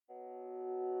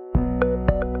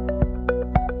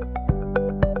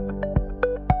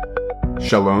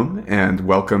Shalom, and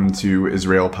welcome to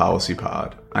Israel Policy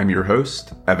Pod. I'm your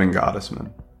host, Evan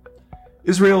Gottesman.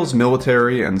 Israel's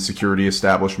military and security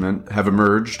establishment have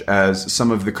emerged as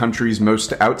some of the country's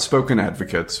most outspoken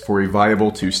advocates for a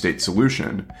viable two-state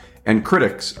solution and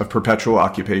critics of perpetual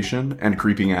occupation and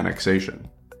creeping annexation.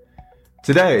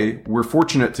 Today, we're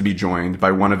fortunate to be joined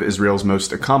by one of Israel's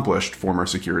most accomplished former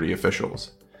security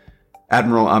officials.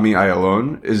 Admiral Ami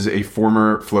Ayalon is a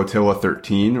former Flotilla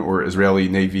 13, or Israeli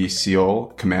Navy SEAL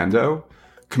Commando,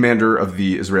 commander of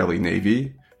the Israeli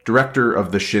Navy, director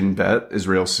of the Shin Bet,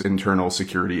 Israel's internal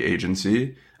security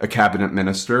agency, a cabinet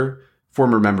minister,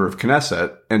 former member of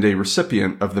Knesset, and a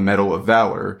recipient of the Medal of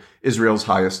Valor, Israel's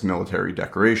highest military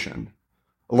decoration.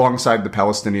 Alongside the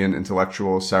Palestinian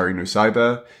intellectual Sari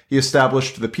Nusseibeh, he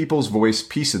established the People's Voice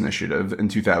Peace Initiative in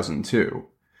 2002.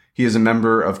 He is a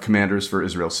member of Commanders for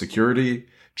Israel's Security,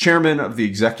 chairman of the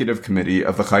executive committee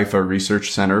of the Haifa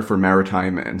Research Center for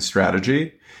Maritime and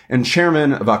Strategy, and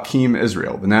chairman of Akim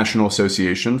Israel, the National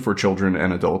Association for Children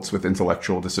and Adults with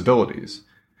Intellectual Disabilities.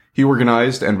 He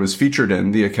organized and was featured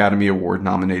in the Academy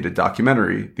Award-nominated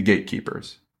documentary, The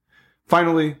Gatekeepers.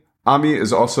 Finally, Ami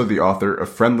is also the author of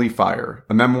Friendly Fire,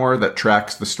 a memoir that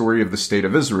tracks the story of the State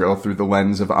of Israel through the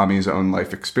lens of Ami's own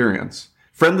life experience.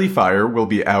 Friendly Fire will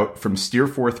be out from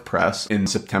Steerforth Press in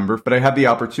September, but I had the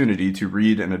opportunity to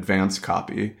read an advance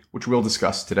copy, which we'll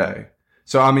discuss today.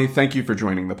 So, Ami, thank you for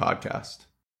joining the podcast.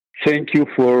 Thank you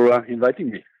for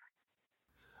inviting me.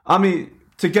 Ami,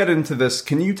 to get into this,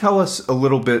 can you tell us a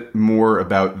little bit more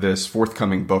about this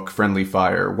forthcoming book, Friendly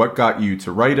Fire? What got you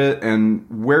to write it, and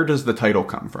where does the title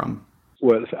come from?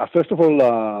 Well, first of all,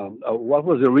 what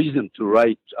was the reason to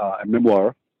write a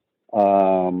memoir?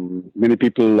 Many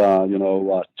people,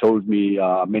 told me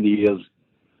many years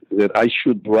that I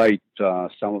should write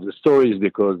some of the stories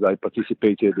because I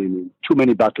participated in too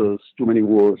many battles, too many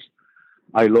wars.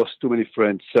 I lost too many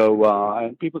friends. So,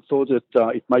 and people thought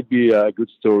that it might be a good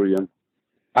story, and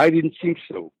I didn't think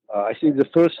so. I think the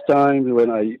first time when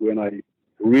I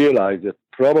realized that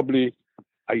probably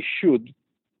I should,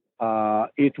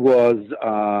 it was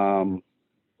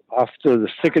after the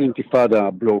Second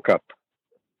Intifada broke up.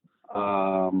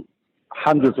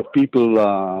 Hundreds of people,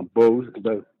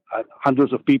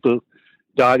 hundreds of people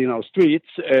died in our streets,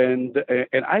 and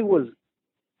I was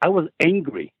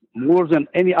angry more than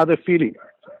any other feeling.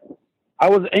 I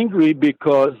was angry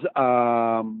because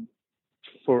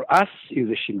for us in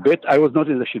the Shin Bet, I was not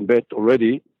in the Shin Bet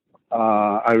already.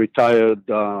 I retired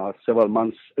several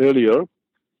months earlier,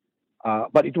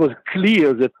 but it was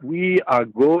clear that we are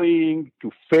going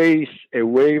to face a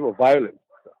wave of violence,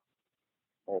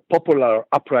 or popular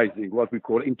uprising, what we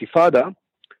call intifada,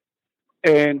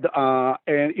 and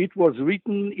it was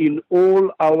written in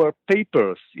all our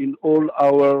papers, in all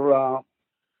our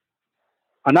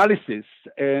analysis,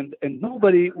 and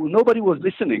nobody was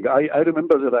listening. I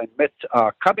remember that I met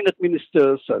cabinet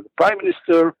ministers, the prime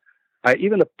minister. I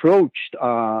even approached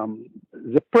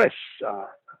the press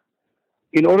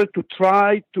in order to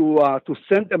try to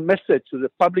send a message to the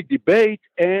public debate,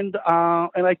 and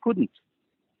I couldn't.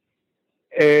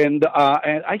 And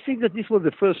I think that this was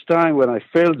the first time when I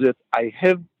felt that I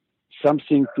have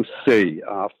something to say.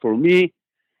 For me,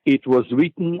 it was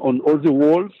written on all the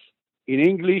walls, in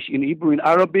English, in Hebrew, in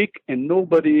Arabic, and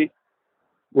nobody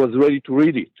was ready to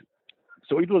read it.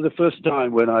 So it was the first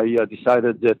time when I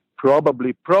decided that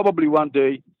probably one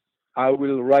day I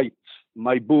will write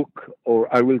my book,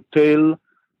 or I will tell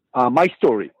my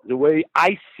story, the way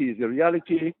I see the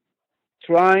reality,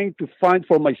 trying to find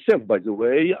for myself, by the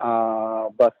way,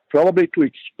 but probably to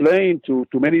explain to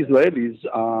many Israelis,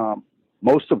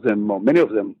 most of them, or many of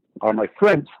them are my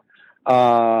friends.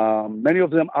 Many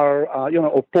of them are,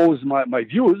 oppose my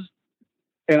views,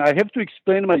 and I have to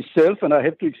explain myself, and I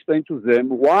have to explain to them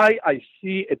why I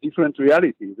see a different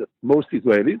reality than most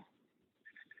Israelis.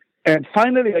 And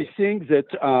finally, I think that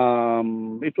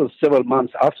it was several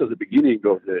months after the beginning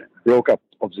of the breakup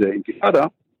of the Intifada.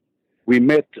 We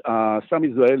met some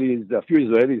Israelis, a few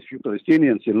Israelis, a few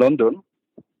Palestinians in London,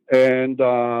 and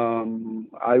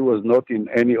I was not in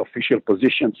any official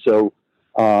position, so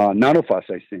none of us,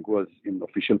 I think, was in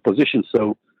official position.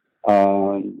 So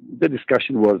the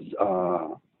discussion was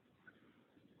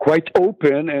quite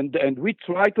open, and we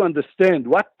tried to understand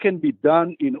what can be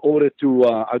done in order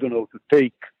to, to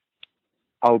take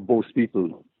our both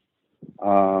people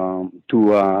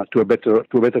to a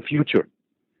better future.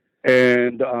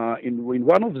 And in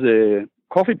one of the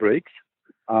coffee breaks,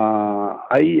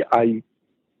 I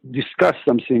discussed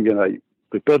something, and I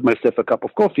prepared myself a cup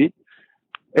of coffee.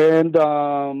 And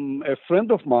a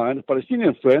friend of mine, a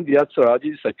Palestinian friend, Yad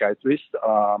Saraji, psychiatrist,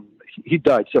 he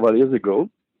died several years ago.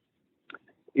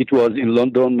 It was in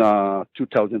London,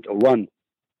 2001.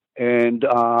 And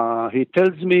he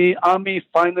tells me, Ami,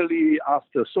 finally,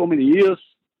 after so many years,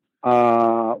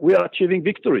 we are achieving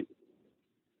victory.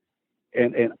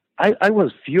 And I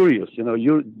was furious.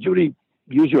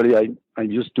 Usually I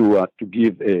used to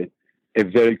give a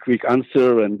very quick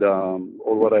answer, and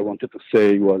all what I wanted to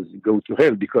say was go to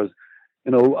hell, because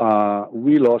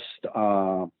we lost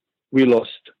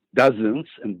dozens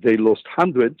and they lost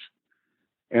hundreds.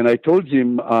 And I told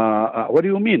him, what do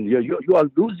you mean? You are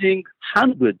losing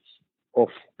hundreds of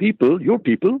people, your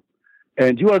people,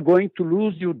 and you are going to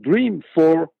lose your dream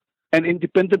for an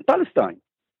independent Palestine.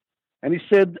 And he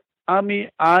said, Ami,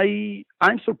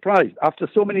 I'm surprised. After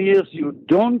so many years, you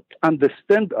don't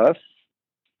understand us.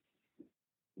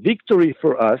 Victory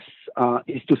for us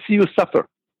is to see you suffer.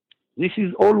 This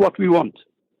is all what we want.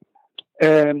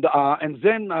 And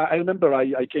then I remember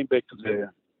I came back to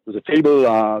the table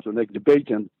to the next debate,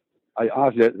 and I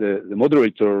asked the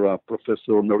moderator,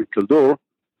 Professor Norit Kaldor,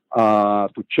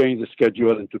 to change the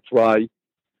schedule and to try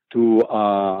to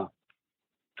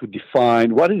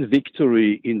define what is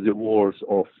victory in the wars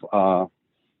of the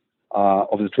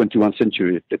 21st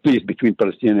century, at least between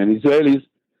Palestinians and Israelis.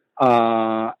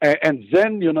 And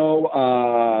then,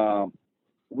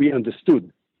 we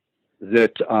understood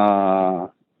that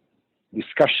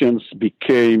discussions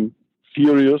became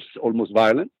furious, almost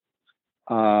violent.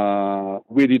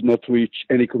 We did not reach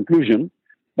any conclusion,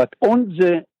 but on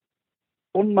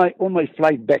my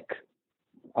flight back,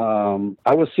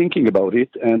 I was thinking about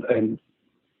it, and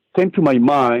came to my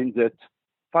mind that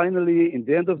finally, in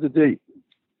the end of the day,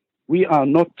 we are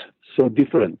not so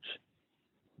different.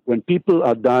 When people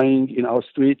are dying in our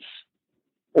streets,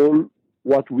 all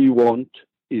what we want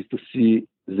is to see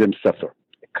them suffer,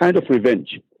 a kind of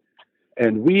revenge.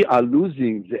 And we are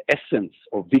losing the essence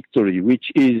of victory, which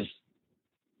is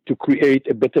to create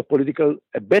a better political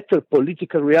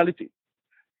reality.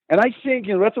 And I think,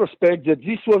 in retrospect, that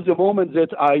this was the moment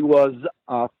that I was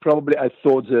I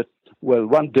thought that, well,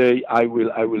 one day I will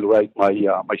write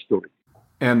my story.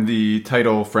 And the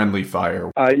title "Friendly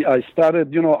Fire." I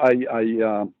started,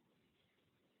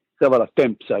 several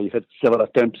attempts. I had several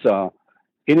attempts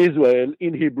in Israel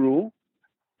in Hebrew,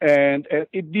 and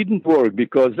it didn't work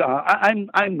because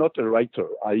I'm not a writer.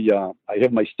 I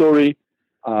have my story,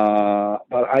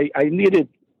 but I needed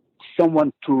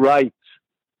someone to write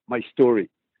my story.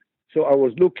 So I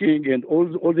was looking, and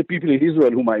all the people in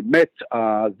Israel whom I met,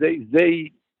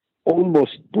 they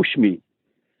almost pushed me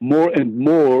more and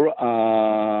more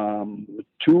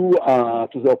to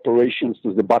the operations,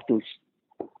 to the battles,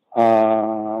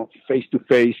 face to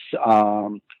face.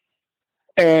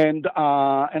 And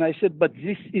I said, but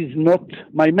this is not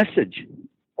my message.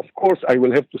 Of course, I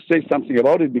will have to say something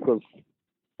about it, because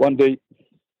one day,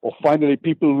 or finally,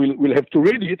 people will have to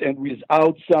read it, and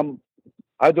without some,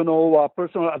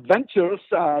 personal adventures,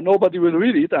 nobody will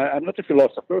read it. I'm not a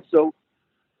philosopher,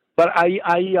 but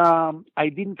I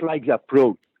didn't like the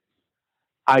approach.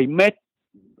 I met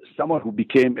someone who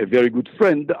became a very good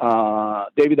friend,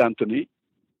 David Anthony.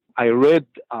 I read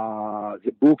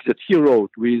the book that he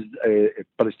wrote with a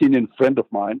Palestinian friend of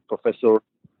mine, Professor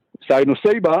Said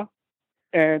Nusseibeh.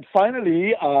 And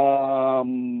finally, I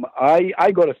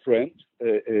got a friend,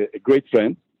 a great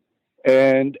friend,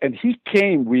 and he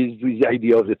came with the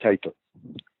idea of the title.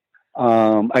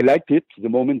 I liked it the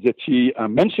moment that he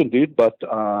mentioned it, but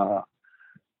the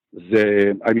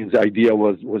idea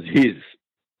was his.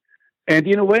 And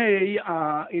in a way,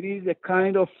 it is a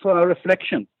kind of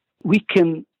reflection. We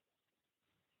can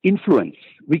influence,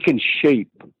 we can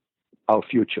shape our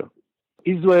future.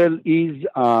 Israel is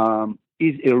a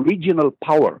regional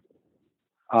power,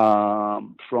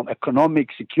 from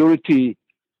economic, security,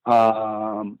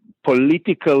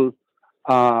 political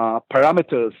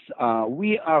parameters.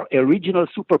 We are a regional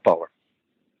superpower.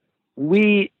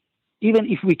 Even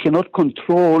if we cannot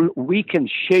control, we can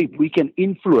shape, we can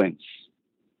influence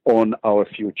on our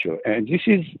future. And if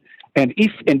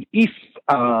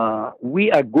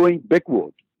we are going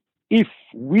backward, if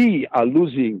we are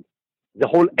losing the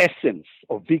whole essence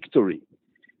of victory,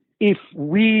 if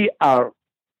we are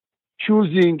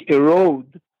choosing a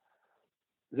road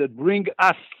that brings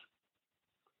us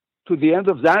to the end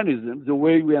of Zionism, the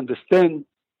way we understand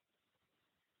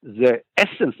the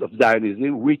essence of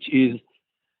Zionism, which is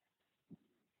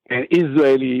an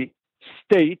Israeli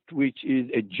state, which is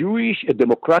a Jewish, a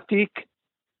democratic,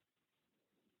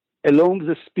 along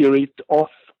the spirit of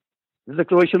the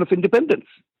Declaration of Independence.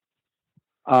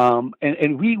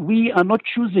 And we are not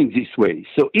choosing this way.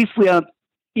 So if we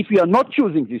are not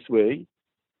choosing this way,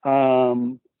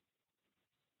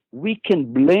 we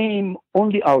can blame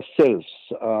only ourselves.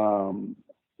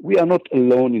 we are not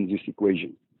alone in this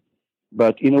equation.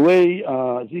 But in a way,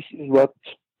 this is what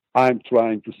I'm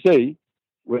trying to say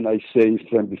when I say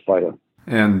friendly fire.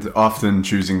 And often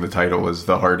choosing the title is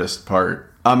the hardest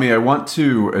part. Ami, I want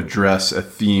to address a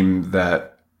theme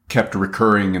that kept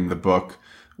recurring in the book,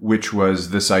 which was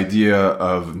this idea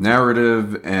of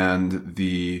narrative and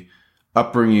the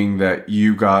upbringing that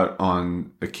you got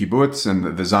on the kibbutz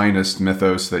and the Zionist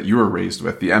mythos that you were raised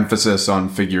with, the emphasis on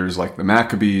figures like the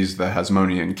Maccabees, the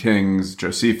Hasmonean kings,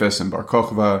 Josephus and Bar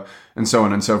Kokhba, and so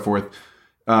on and so forth.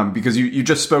 Because you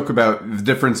just spoke about the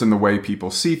difference in the way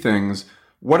people see things.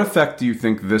 What effect do you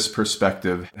think this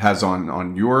perspective has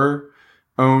on your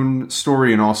own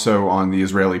story and also on the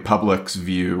Israeli public's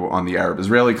view on the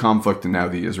Arab-Israeli conflict and now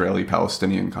the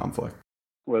Israeli-Palestinian conflict?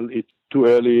 Well, it's too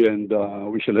early, and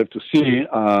we shall have to see.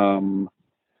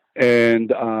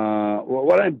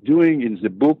 What I'm doing in the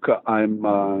book, I'm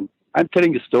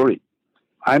telling a story.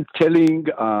 I'm telling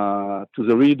to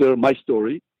the reader my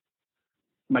story.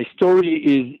 My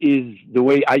story is the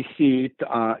way I see it,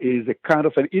 is a kind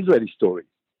of an Israeli story.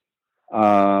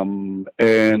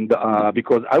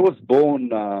 Because I was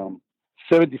born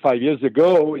 75 years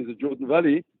ago in the Jordan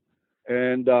Valley,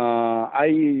 and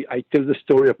I tell the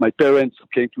story of my parents who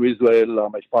came to Israel,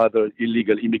 my father,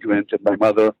 illegal immigrant, and my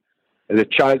mother, as a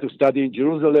child who studied in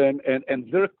Jerusalem. And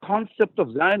their concept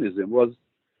of Zionism was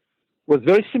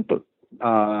very simple.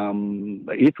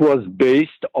 It was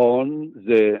based on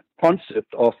the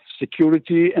concept of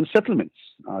security and settlements.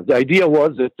 The idea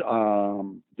was that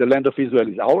the land of Israel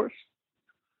is ours.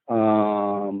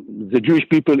 The Jewish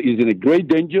people is in a great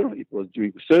danger. It was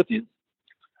during the 30s.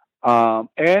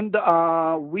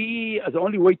 The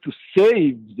only way to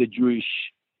save the Jewish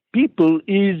people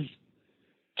is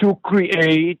to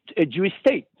create a Jewish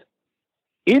state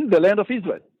in the land of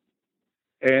Israel.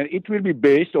 And it will be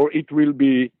based, or it will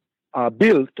be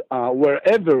built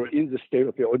wherever in the state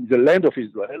of, or in the land of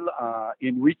Israel,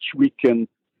 in which we can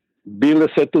build a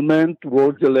settlement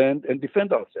towards the land and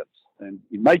defend ourselves. And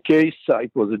in my case,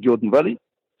 it was the Jordan Valley.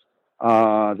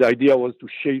 The idea was to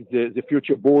shape the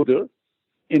future border.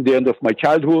 In the end of my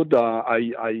childhood,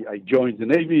 I joined the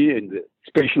Navy and the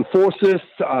Special Forces,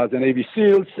 the Navy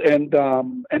SEALs, and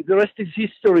the rest is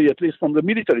history, at least from the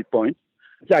military point.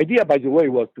 The idea, by the way,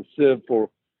 was to serve for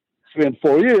 3 and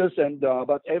 4 years,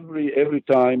 but every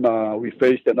time we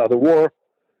faced another war,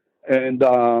 and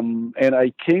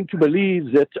I came to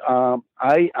believe that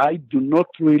I do not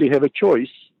really have a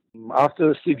choice. After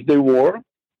the 6-day war,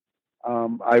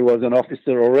 I was an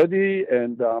officer already,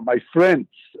 and my friends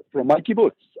from my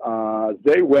kibbutz,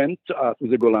 they went to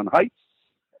the Golan Heights,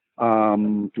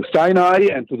 to Sinai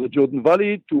and to the Jordan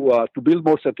Valley to build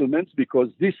more settlements, because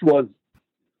this was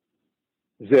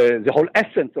the whole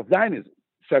essence of Zionism,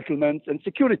 settlements and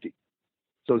security.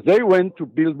 So they went to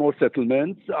build more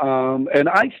settlements, and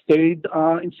I stayed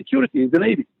in security in the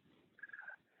Navy.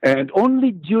 And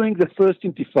only during the first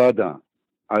Intifada,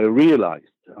 I realized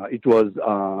it was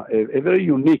a very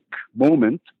unique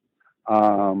moment.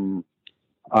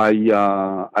 I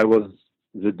was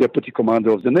the deputy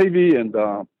commander of the Navy, and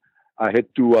I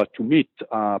had to meet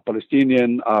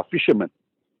Palestinian fishermen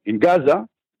in Gaza.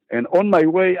 And on my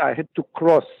way, I had to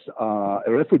cross a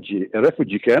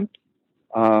refugee camp,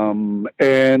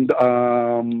 and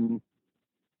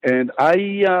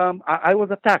I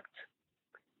was attacked.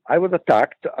 I was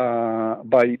attacked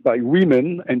by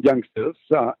women and youngsters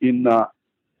in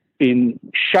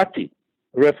Shati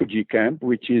refugee camp,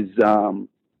 which is not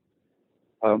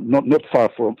far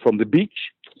from the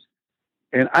beach.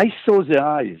 And I saw the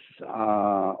eyes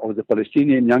of the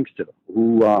Palestinian youngster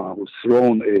who was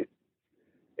thrown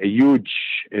a huge,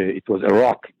 it was a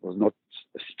rock, it was not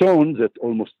a stone that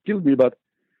almost killed me,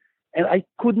 and I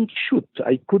couldn't shoot,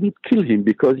 I couldn't kill him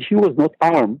because he was not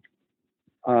armed.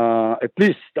 At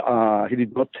least he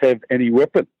did not have any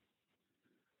weapon.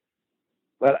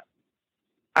 But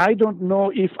I don't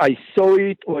know if I saw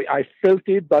it or I felt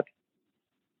it, but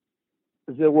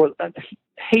there was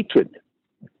hatred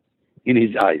in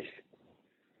his eyes.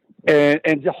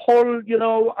 And the whole,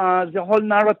 the whole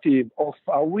narrative of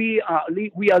we are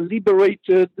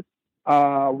liberated,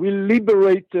 we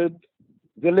liberated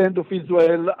the land of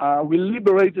Israel, we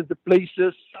liberated the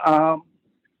places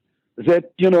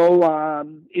that,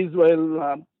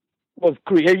 Israel was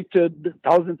created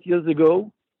thousands of years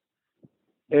ago.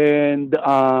 And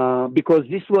because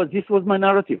this was my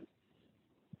narrative.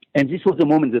 And this was the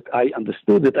moment that I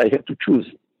understood that I had to choose.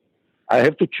 I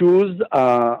have to choose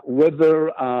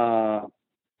whether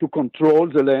to control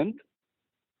the land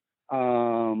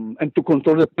and to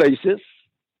control the places.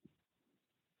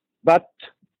 But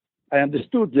I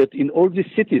understood that in all these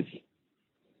cities,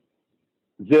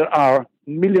 there are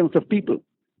millions of people.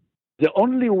 The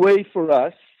only way for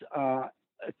us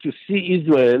to see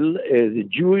Israel as a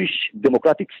Jewish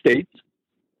democratic state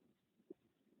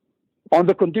on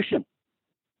the condition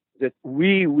that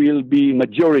we will be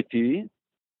majority.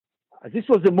 This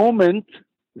was the moment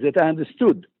that I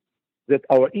understood that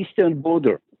our eastern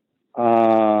border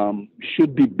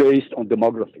should be based on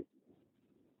demography.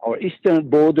 Our eastern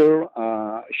border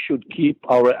should keep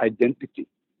our identity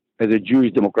as a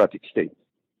Jewish democratic state.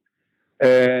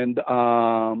 And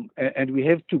we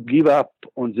have to give up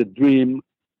on the dream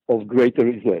of greater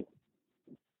Israel,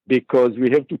 because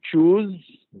we have to choose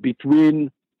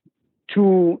between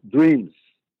two dreams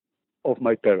of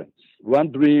my parents.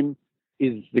 One dream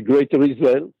is the greater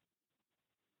Israel,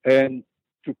 and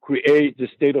to create the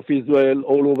state of Israel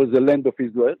all over the land of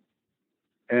Israel.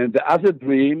 And the other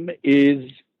dream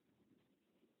is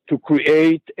to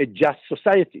create a just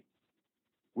society,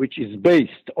 which is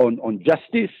based on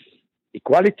justice,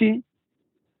 equality,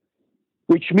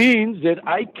 which means that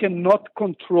I cannot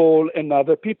control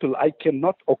another people. I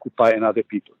cannot occupy another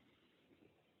people.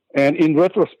 And in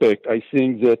retrospect, I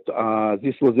think that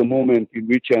this was a moment in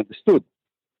which I understood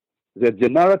that the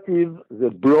narrative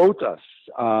that brought us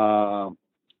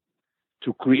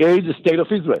to create the state of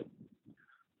Israel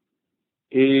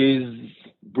is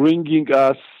bringing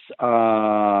us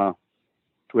to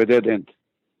a dead end.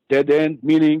 Dead end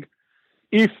meaning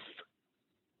if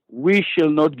we shall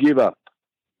not give up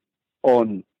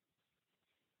on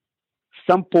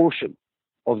some portion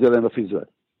of the land of Israel,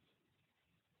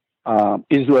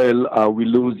 Israel will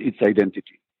lose its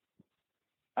identity.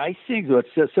 I think that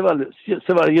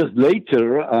several years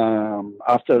later,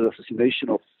 after the assassination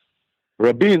of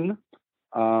Rabin,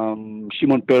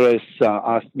 Shimon Peres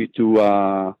asked me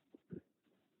to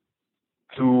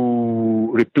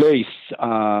replace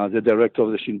the director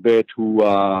of the Shin Bet, who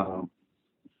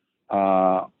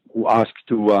asked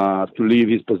to leave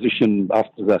his position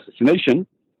after the assassination,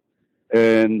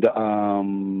 and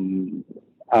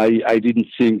I didn't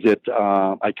think that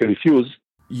I can refuse.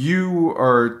 You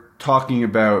are talking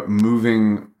about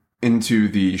moving into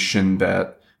the Shin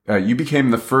Bet. You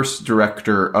became the first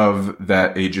director of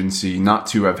that agency not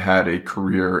to have had a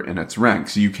career in its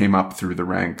ranks. You came up through the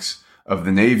ranks of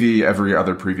the Navy. Every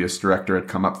other previous director had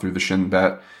come up through the Shin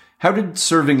Bet. How did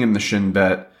serving in the Shin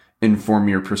Bet inform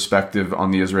your perspective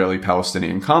on the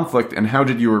Israeli-Palestinian conflict, and how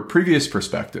did your previous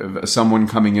perspective, as someone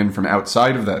coming in from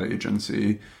outside of that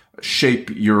agency, shape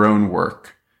your own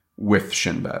work with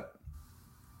Shin Bet?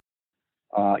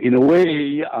 In a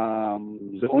way,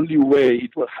 the only way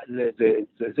it was the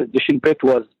Shin Bet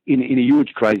was in a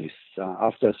huge crisis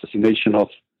after assassination of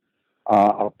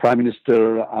our prime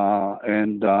minister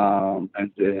and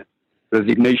the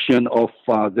resignation of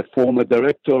the former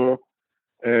director,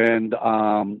 and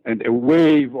a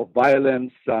wave of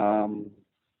violence. I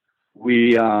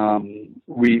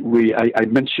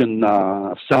mentioned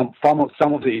some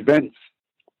of the events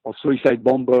of suicide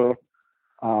bombers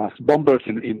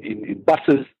in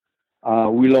buses.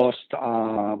 We lost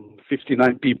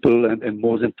 59 people and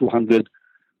more than 200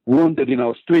 wounded in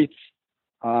our streets.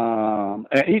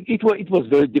 It was a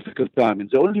very difficult time, and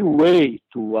the only way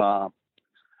to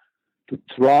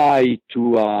try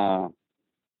to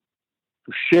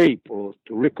shape or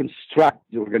to reconstruct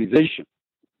the organization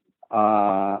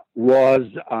was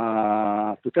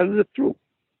to tell the truth.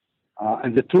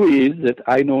 And the truth is that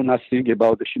I know nothing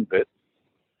about the Shin Bet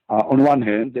on one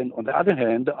hand, and on the other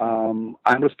hand,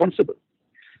 I'm responsible.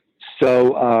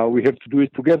 So we have to do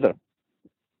it together.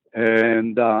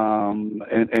 And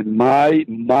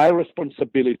my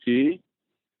responsibility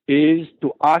is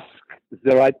to ask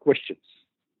the right questions.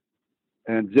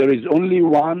 And there is only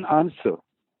one answer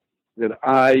that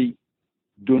I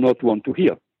do not want to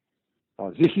hear.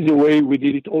 This is the way we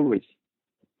did it always.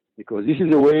 Because this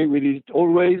is the way we did it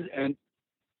always, and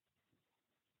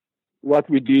what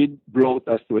we did brought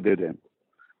us to a dead end.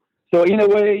 So in a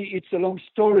way, it's a long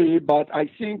story, but I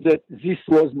think that this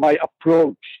was my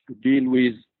approach to deal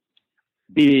with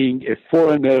being a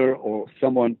foreigner or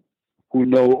someone who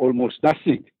know almost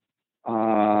nothing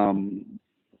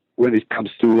when it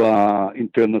comes to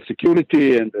internal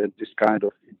security and this kind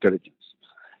of intelligence.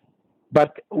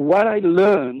 But what I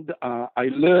learned,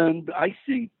 I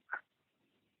think,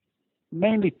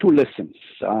 mainly two lessons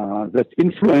that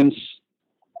influence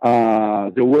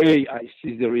the way I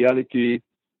see the reality,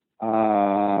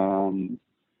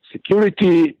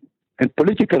 security and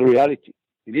political reality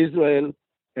in Israel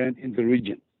and in the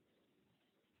region.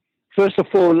 First of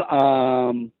all,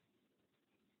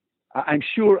 I'm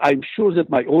sure that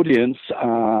my audience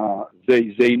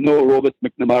they know Robert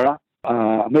McNamara,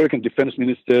 American Defense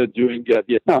Minister during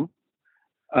Vietnam,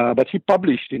 but he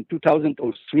published in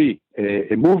 2003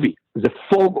 a movie, The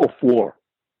Fog of War.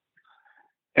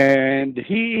 And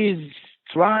he is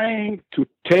trying to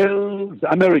tell the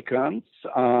Americans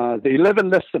the 11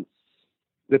 lessons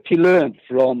that he learned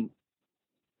from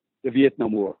the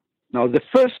Vietnam War. Now, the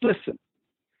first lesson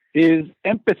is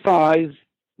empathize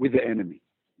with the enemy.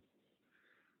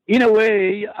 In a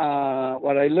way,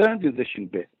 what I learned in the Shin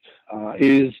Bet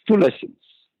is two lessons.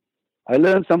 I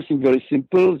learned something very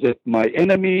simple, that my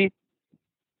enemy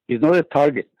is not a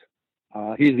target.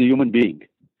 He is a human being.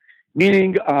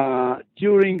 Meaning,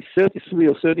 during 33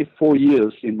 or 34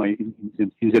 years in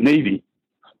the Navy,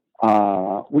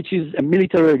 which is a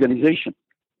military organization,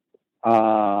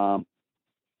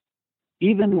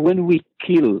 even when we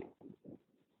kill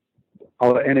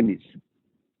our enemies,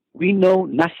 we know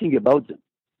nothing about them.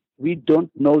 We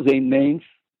don't know their names.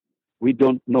 We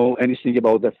don't know anything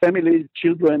about their families,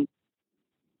 children,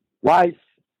 wives,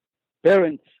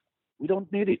 parents. We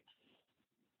don't need it.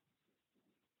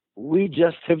 We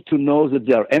just have to know that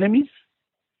they are enemies,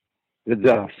 that they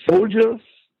are soldiers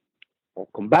or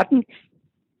combatants.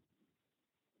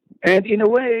 And in a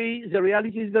way, the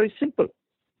reality is very simple.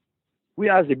 We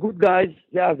are the good guys,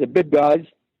 they are the bad guys,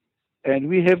 and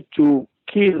we have to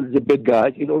kill the bad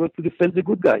guys in order to defend the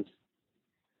good guys.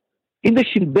 In the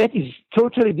Shin Bet, it's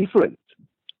totally different.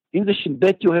 In the Shin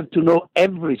Bet, you have to know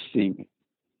everything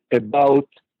about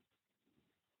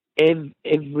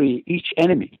each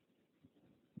enemy.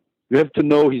 You have to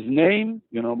know his name.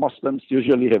 You know, Muslims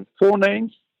usually have 4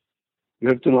 names. You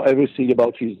have to know everything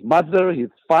about his mother, his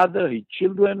father, his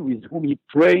children, with whom he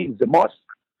prays in the mosque,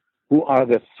 who are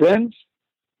their friends.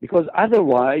 Because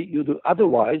otherwise, you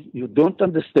don't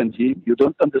understand him. You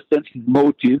don't understand his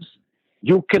motives.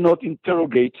 You cannot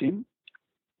interrogate him.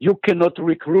 You cannot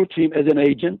recruit him as an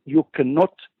agent. You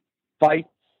cannot fight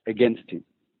against him.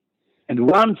 And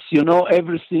once you know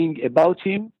everything about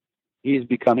him, he is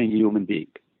becoming a human being.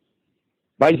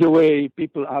 By the way,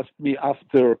 people asked me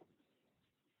after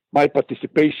my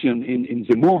participation in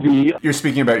the movie. You're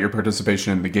speaking about your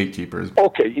participation in the Gatekeepers.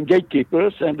 Okay, in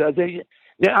Gatekeepers. And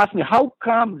they asked me, how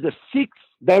come the 6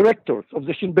 directors of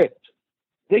the Shin Bet,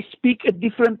 they speak a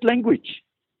different language?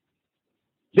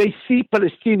 They see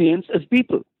Palestinians as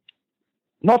people,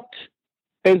 not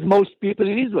as most people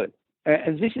in Israel.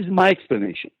 And this is my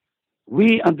explanation.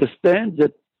 We understand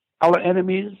that our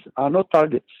enemies are not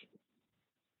targets.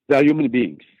 They are human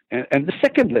beings. And the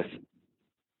second lesson,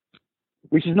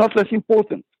 which is not less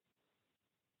important,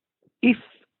 if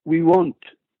we want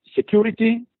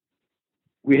security,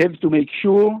 we have to make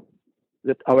sure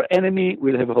that our enemy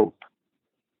will have hope.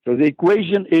 So the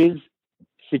equation is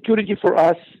security for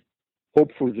us,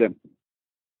 hope for them.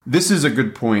 This is a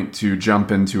good point to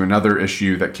jump into another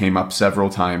issue that came up several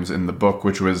times in the book,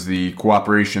 which was the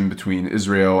cooperation between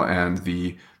Israel and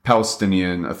the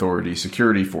Palestinian Authority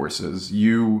security forces.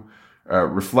 You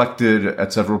reflected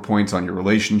at several points on your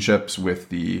relationships with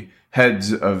the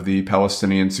heads of the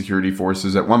Palestinian security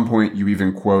forces. At one point, you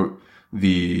even quote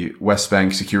the West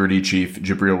Bank security chief,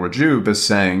 Jibril Rajoub, as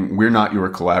saying, "We're not your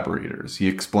collaborators." He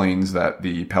explains that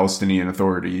the Palestinian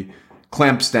Authority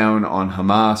clamps down on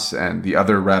Hamas and the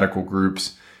other radical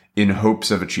groups in hopes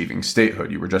of achieving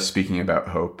statehood. You were just speaking about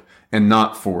hope, and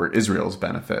not for Israel's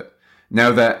benefit.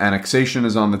 Now that annexation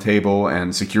is on the table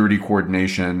and security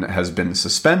coordination has been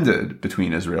suspended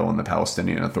between Israel and the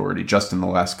Palestinian Authority just in the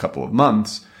last couple of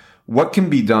months, what can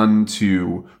be done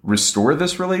to restore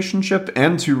this relationship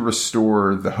and to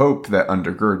restore the hope that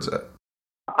undergirds it?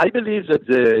 I believe that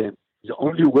the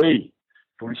only way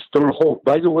to restore hope,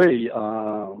 by the way,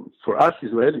 for us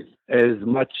Israelis, as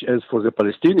much as for the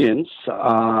Palestinians,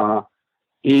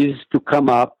 is to come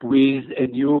up with a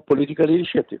new political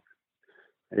initiative.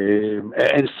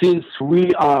 And since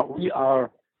we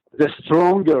are the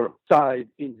stronger side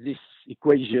in this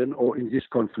equation or in this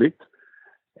conflict,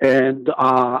 and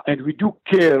we do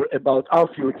care about our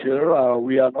future,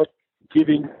 we are not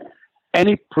giving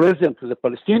any present to the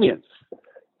Palestinians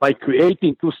by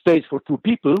creating 2 states for 2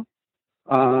 people.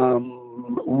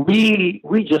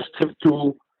 We just have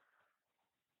to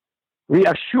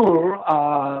reassure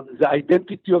the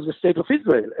identity of the state of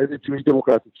Israel as a Jewish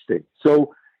democratic state.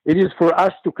 So it is for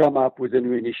us to come up with a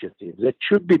new initiative that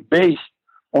should be based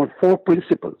on 4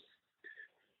 principles.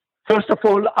 First of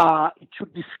all, it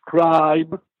should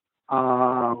describe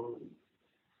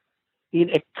in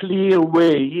a clear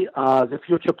way the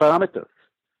future parameters.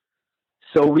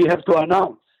 So we have to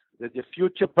announce that the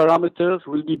future parameters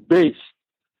will be based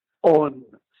on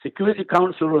Security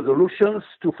Council resolutions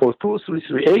 242,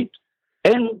 338,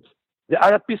 and the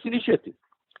Arab Peace Initiative,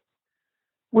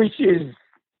 which is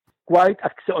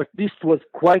or at least was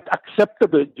quite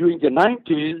acceptable during the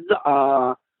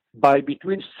 90s by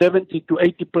between 70 to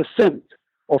 80%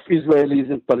 of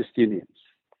Israelis and Palestinians.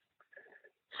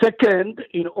 Second,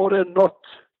 in order not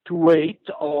to wait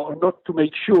or not to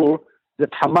make sure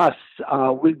that Hamas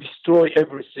will destroy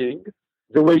everything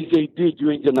the way they did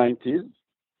during the 90s,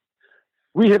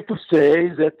 we have to say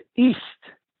that east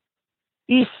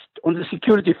on the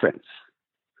security fence,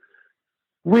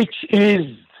 which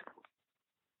is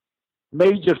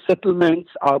major settlements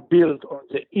are built on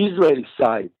the Israeli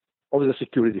side of the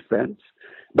security fence,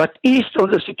 but east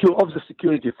of the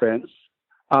security fence,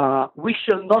 we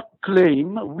shall not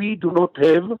claim, we do not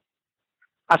have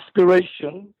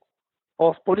aspiration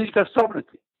of political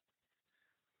sovereignty.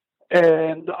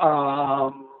 And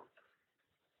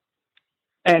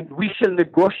we shall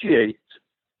negotiate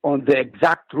on the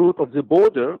exact route of the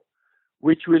border,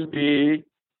 which will be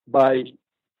by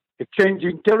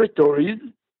exchanging territories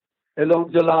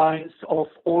along the lines of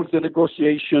all the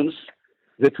negotiations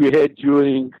that we had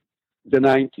during the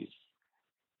 90s.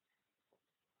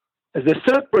 The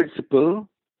third principle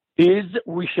is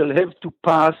we shall have to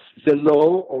pass the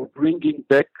law of bringing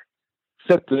back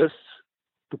settlers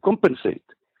to compensate.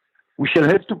 We shall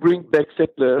have to bring back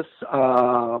settlers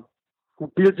who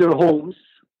build their homes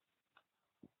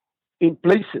in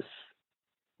places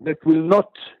that will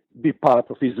not be part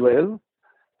of Israel,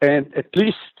 and at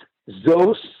least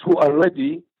those who are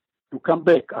ready to come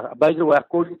back. By the way,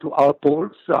 according to our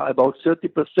polls, about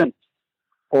 30%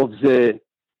 of the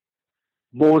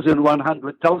more than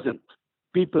 100,000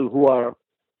 people who are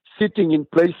sitting in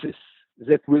places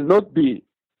that will not be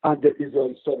under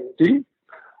Israeli sovereignty,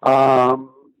 30%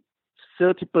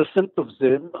 of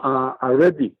them are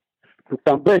ready to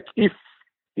come back if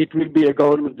it will be a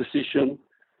government decision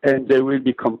and they will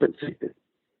be compensated.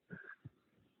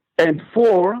 And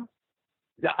four,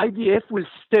 the IDF will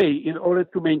stay in order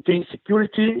to maintain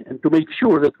security and to make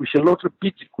sure that we shall not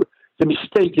repeat the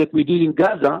mistake that we did in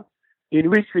Gaza, in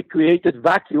which we created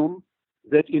vacuum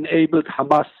that enabled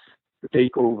Hamas to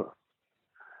take over.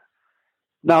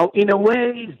 Now, in a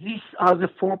way, these are the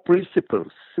four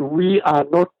principles. We are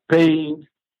not paying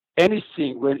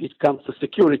anything when it comes to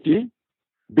security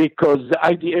because the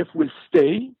IDF will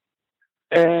stay,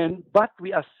 but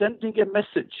we are sending a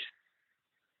message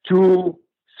to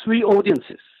three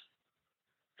audiences.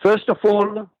 First of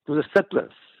all, to the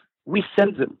settlers. We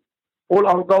send them, all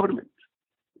our government.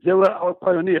 They were our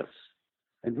pioneers.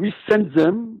 And we send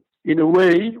them in a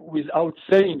way without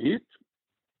saying it.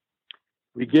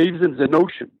 We gave them the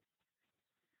notion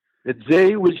that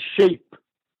they will shape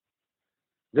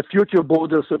the future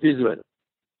borders of Israel.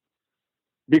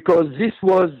 Because this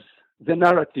was the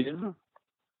narrative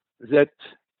that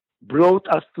brought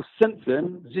us to send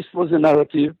them. This was the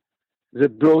narrative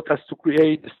that brought us to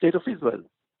create the state of Israel.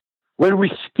 When we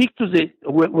speak to the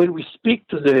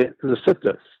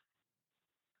settlers,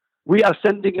 we are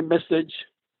sending a message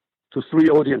to three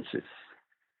audiences.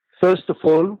 First of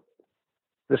all,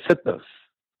 the settlers,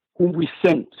 whom we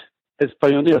sent as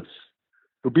pioneers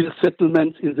to build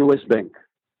settlements in the West Bank.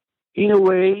 In a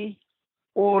way,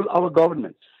 all our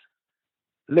governments,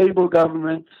 Labour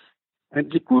governments and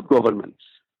Likud governments,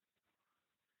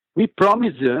 we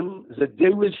promise them that they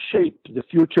will shape the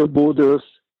future borders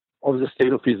of the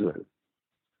state of Israel.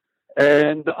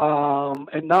 And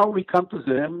now we come to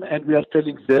them and we are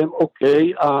telling them,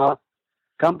 okay,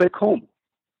 come back home.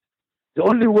 The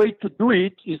only way to do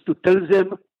it is to tell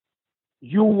them,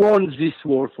 you won this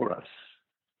war for us.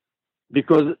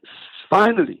 Because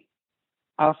finally,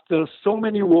 after so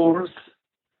many wars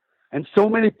and so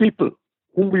many people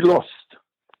whom we lost,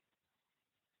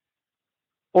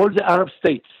 all the Arab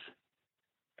states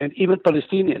and even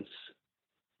Palestinians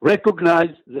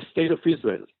recognize the state of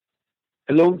Israel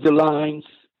along the lines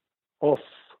of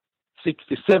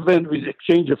 67 with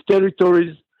exchange of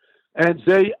territories, and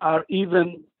they are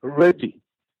even ready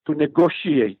to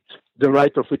negotiate the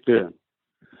right of return.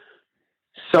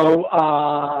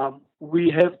 So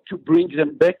we have to bring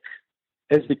them back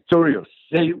as victorious.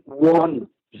 They won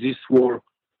this war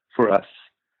for us.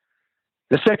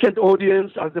 The second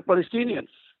audience are the Palestinians.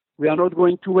 We are not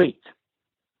going to wait.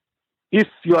 If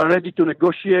you are ready to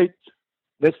negotiate,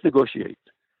 let's negotiate.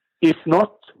 If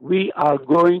not, we are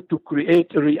going to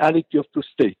create a reality of two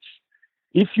states.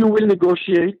 If you will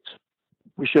negotiate,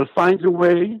 we shall find a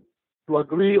way to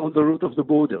agree on the route of the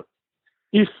border.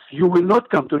 If you will not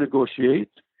come to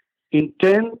negotiate, in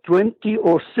 10, 20,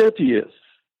 or 30 years,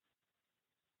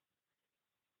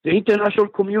 the international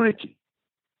community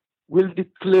will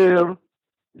declare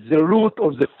the route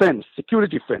of the fence,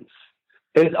 security fence,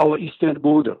 as our eastern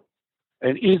border.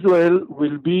 And Israel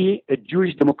will be a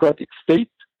Jewish democratic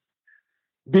state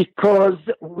because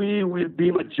we will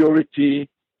be majority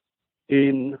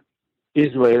in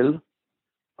Israel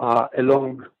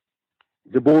along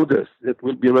the borders that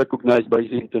will be recognized by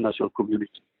the international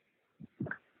community.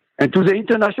 And to the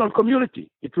international community,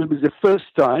 it will be the first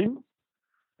time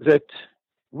that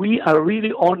we are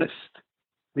really honest.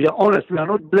 We are honest. We are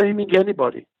not blaming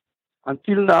anybody.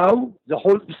 Until now, the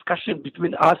whole discussion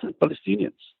between us and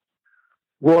Palestinians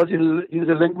was in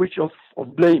the language of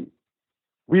blame.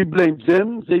 We blamed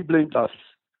them, they blamed us.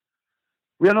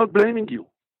 We are not blaming you.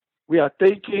 We are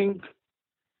taking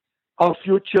our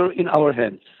future in our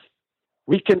hands.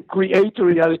 We can create a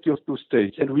reality of two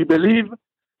states, and we believe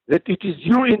that it is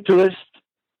your interest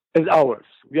as ours.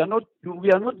 We are not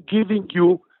giving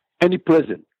you any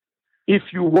present. If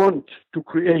you want to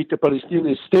create a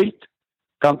Palestinian state,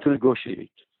 come to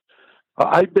negotiate.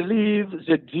 I believe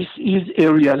that this is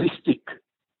a realistic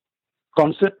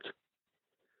concept.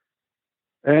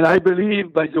 And I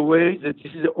believe, by the way, that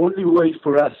this is the only way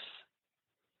for us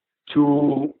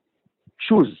to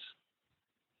choose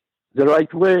the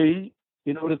right way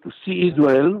in order to see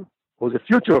Israel, or the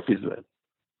future of Israel,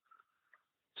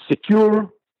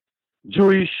 secure,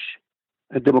 Jewish,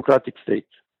 and democratic state.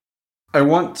 I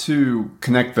want to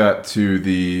connect that to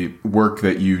the work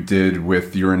that you did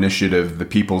with your initiative, The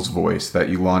People's Voice, that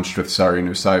you launched with Sari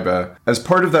Nusseibeh. As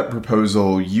part of that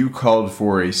proposal, you called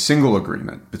for a single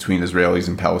agreement between Israelis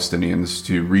and Palestinians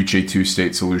to reach a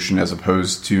two-state solution as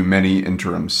opposed to many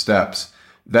interim steps.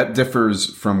 That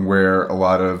differs from where a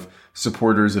lot of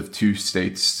supporters of two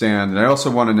states stand. And I also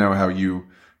want to know how you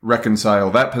reconcile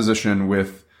that position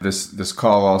with this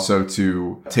call also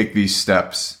to take these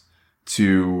steps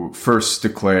to first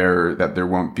declare that there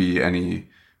won't be any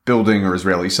building or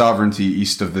Israeli sovereignty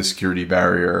east of the security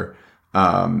barrier,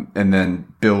 and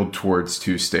then build towards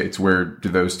two states. Where do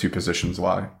those two positions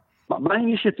lie? My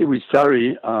initiative with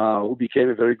Sari, who became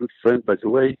a very good friend, by the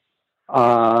way,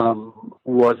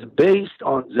 was based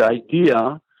on the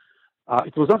idea,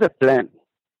 it was not a plan.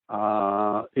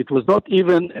 It was not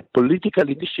even a political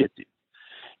initiative.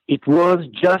 It was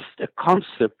just a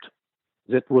concept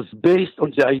that was based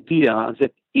on the idea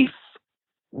that if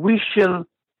we shall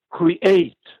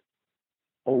create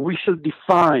or we shall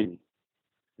define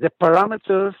the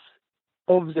parameters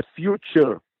of the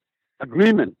future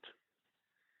agreement,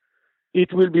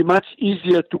 it will be much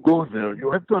easier to go there.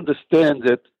 You have to understand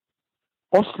that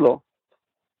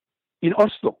in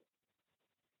Oslo,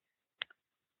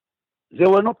 there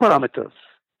were no parameters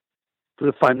to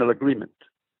the final agreement.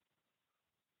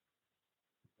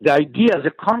 The idea,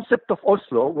 the concept of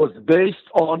Oslo was based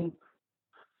on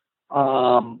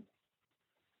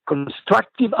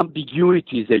constructive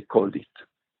ambiguity, they called it.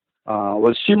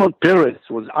 When Shimon Peres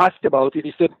was asked about it,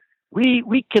 he said,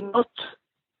 we cannot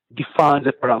define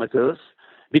the parameters,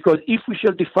 because if we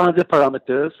shall define the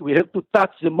parameters, we have to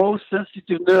touch the most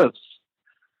sensitive nerves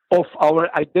of our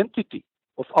identity,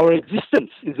 of our existence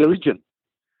in the region.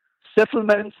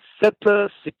 Settlements,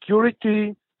 settlers,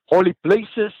 security, holy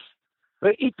places.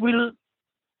 It will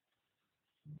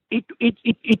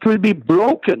be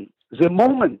broken the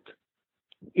moment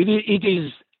it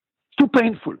is too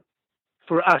painful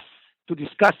for us to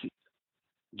discuss it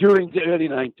during the early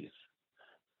 90s.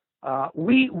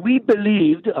 We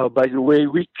believed, by the way,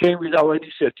 we came with our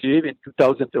initiative in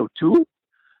 2002,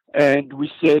 and we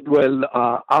said, well,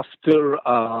 after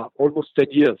almost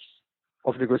 10 years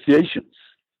of negotiations,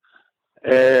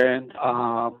 and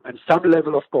some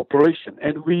level of cooperation.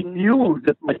 And we knew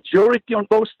that majority on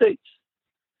both states,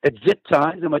 at that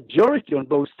time, the majority on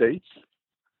both states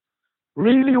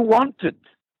really wanted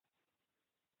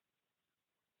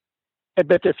a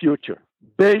better future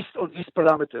based on these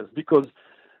parameters, because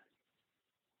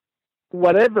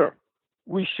whatever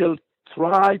we shall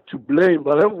try to blame,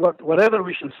 whatever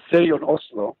we shall say on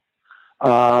Oslo,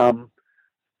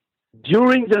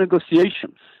 during the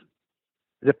negotiations,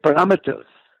 the parameters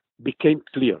became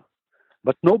clear,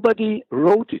 but nobody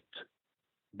wrote it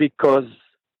because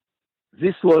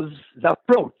this was the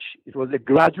approach. It was a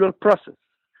gradual process.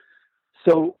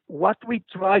 So what we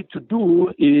tried to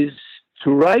do is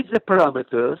to write the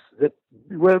parameters that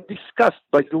were discussed,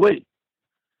 by the way,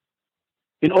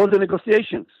 in all the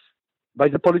negotiations by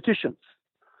the politicians.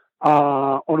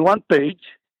 On one page,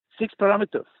 6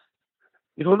 parameters.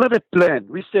 It was not a plan.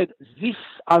 We said, these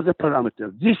are the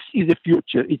parameters. This is the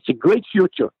future. It's a great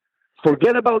future.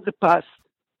 Forget about the past.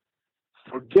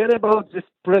 Forget about the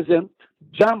present.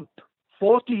 Jump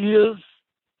 40 years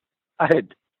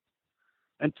ahead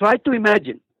and try to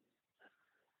imagine.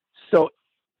 So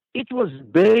it was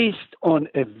based on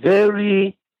a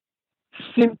very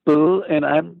simple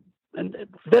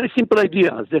very simple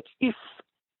idea that if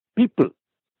people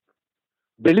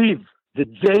believe that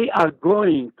they are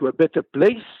going to a better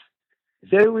place,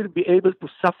 they will be able to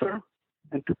suffer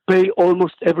and to pay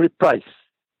almost every price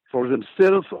for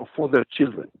themselves or for their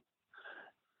children.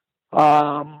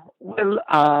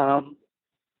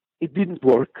 It didn't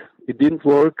work. It didn't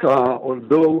work,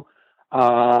 although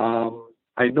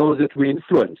I know that we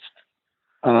influenced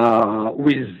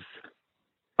with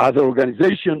other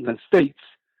organizations and states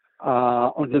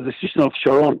on the decision of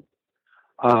Sharon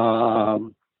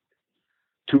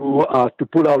to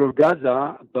pull out of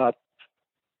Gaza, but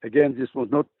again, this was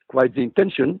not quite the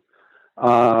intention,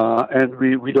 and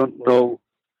we don't know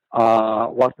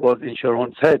what was in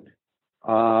Sharon's head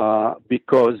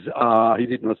because he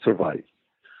did not survive.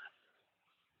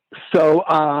 So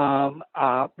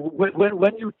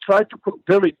when you try to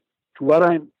compare it to what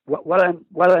I'm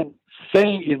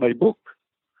saying in my book,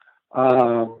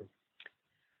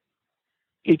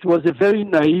 it was a very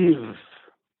naive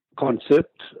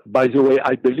concept. By the way,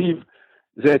 I believe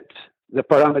that the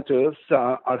parameters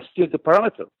are still the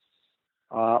parameters.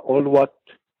 All what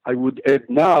I would add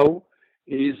now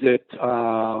is that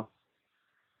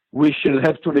we shall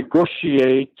have to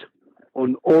negotiate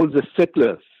on all the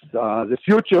settlers, the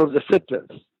future of the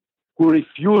settlers who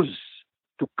refuse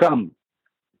to come,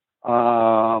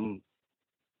 or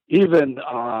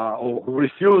who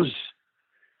refuse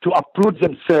to uproot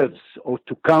themselves or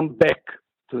to come back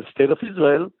to the state of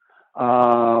Israel.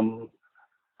 I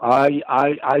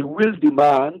will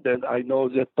demand, and I know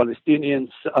that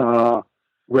Palestinians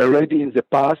were ready in the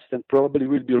past and probably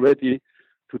will be ready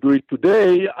to do it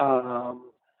today,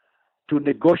 to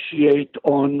negotiate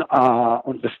on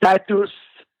the status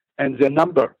and the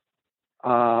number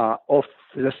of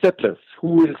the settlers who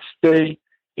will stay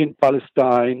in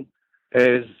Palestine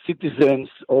as citizens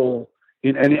or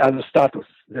in any other status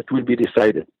that will be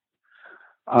decided.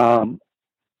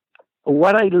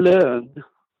 What I learned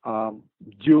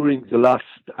during the last,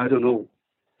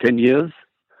 10 years,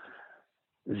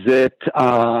 that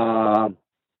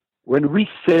when we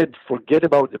said forget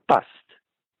about the past,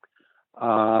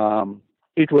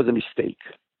 it was a mistake.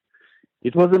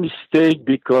 It was a mistake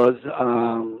because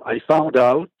I found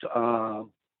out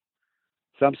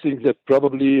something that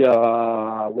probably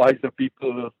wiser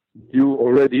people knew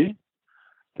already,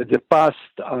 that the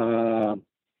past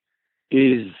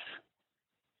is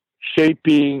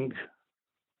shaping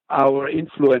our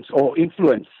influence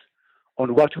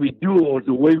on what we do or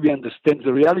the way we understand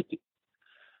the reality.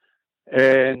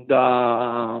 And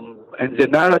the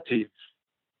narrative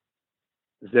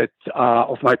that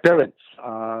of my parents,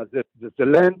 that the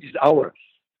land is ours,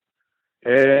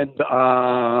 and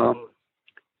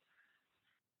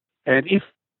if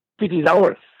it is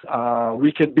ours,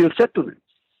 we can build settlements,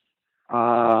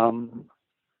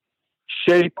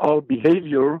 shape our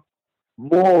behavior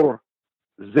more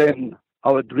than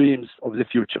our dreams of the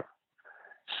future.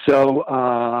 So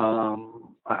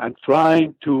I'm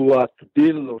trying to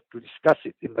deal or to discuss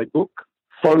it in my book,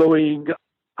 following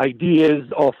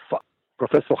ideas of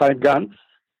Professor Chaim Gans.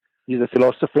 He's a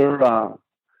philosopher,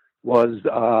 was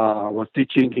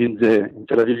teaching in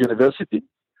Tel Aviv University.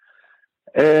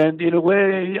 And in a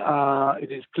way,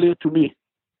 it is clear to me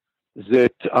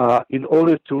that in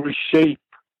order to reshape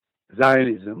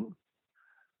Zionism,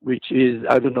 which is,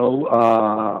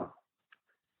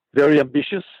 very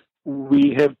ambitious,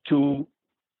 we have to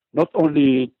not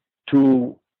only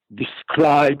to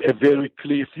describe a very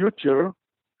clear future,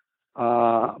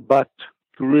 but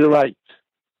to rewrite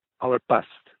our past.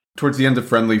 Towards the end of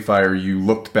Friendly Fire, you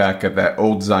looked back at that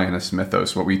old Zionist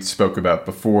mythos, what we spoke about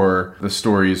before, the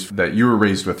stories that you were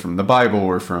raised with from the Bible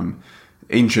or from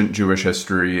ancient Jewish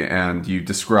history, and you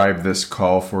described this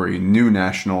call for a new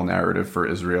national narrative for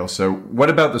Israel. So what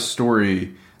about the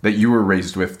story that you were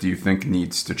raised with do you think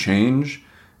needs to change,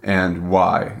 and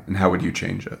why, and how would you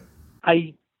change it?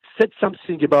 I said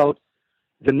something about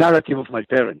the narrative of my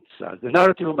parents. The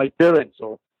narrative of my parents,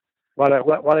 or what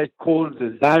I call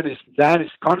the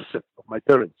Zionist concept of my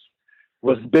parents,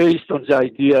 was based on the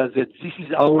idea that this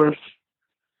is ours,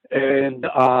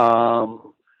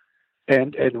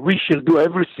 and we shall do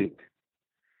everything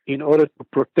in order to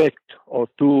protect or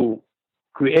to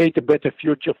create a better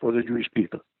future for the Jewish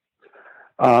people.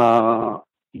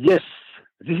 Yes,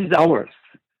 this is ours,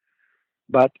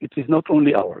 but it is not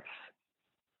only ours.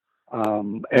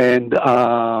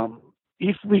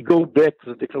 If we go back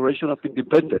to the Declaration of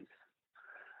Independence,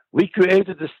 we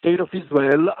created the State of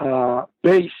Israel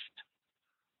based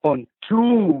on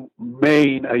two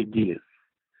main ideas.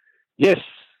 Yes,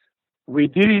 we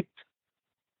did it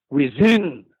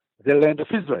within the land of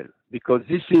Israel, because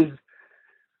this is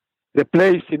the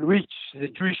place in which the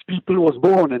Jewish people was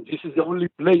born, and this is the only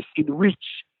place in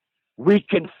which we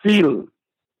can feel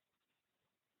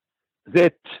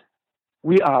that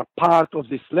we are part of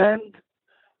this land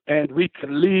and we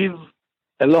can live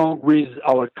along with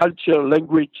our culture,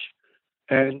 language,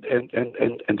 and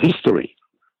history.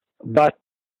 But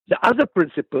the other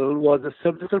principle was a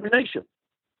self-determination.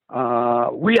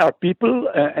 We are people,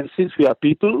 and since we are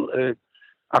people,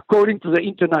 according to the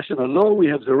international law, we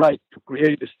have the right to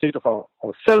create a state of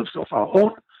ourselves, of our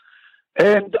own,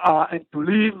 and to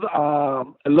live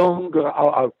along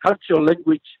our culture,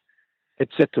 language,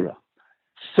 etc.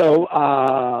 So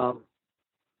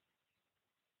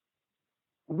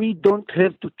we don't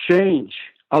have to change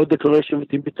our Declaration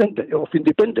of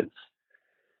Independence,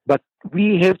 but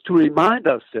we have to remind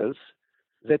ourselves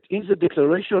that in the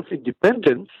Declaration of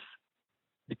Independence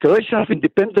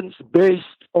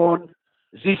based on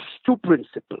these two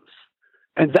principles.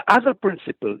 And the other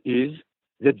principle is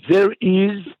that there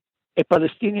is a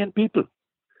Palestinian people.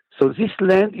 So this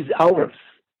land is ours,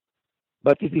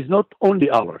 but it is not only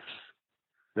ours.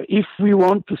 If we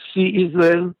want to see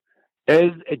Israel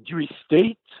as a Jewish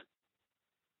state,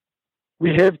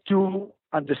 we have to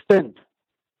understand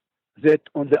that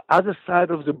on the other side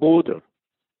of the border,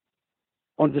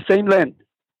 on the same land,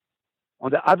 on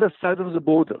the other side of the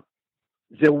border,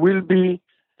 there will be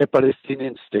a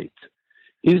Palestinian state.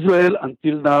 Israel,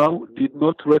 until now, did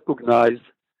not recognize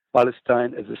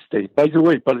Palestine as a state. By the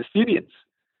way, Palestinians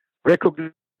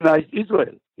recognized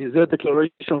Israel in their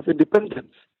Declaration of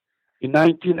Independence in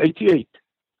 1988.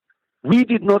 We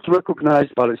did not recognize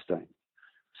Palestine.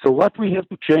 So what we have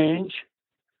to change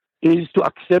is to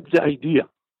accept the idea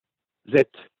that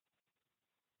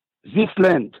this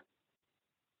land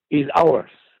is ours,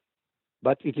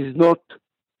 but it is not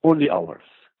only ours.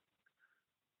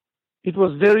 It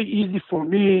was very easy for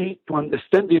me to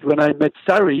understand it when I met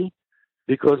Sari,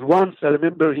 because once I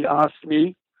remember he asked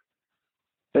me,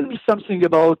 tell me something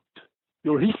about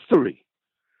your history.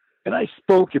 And I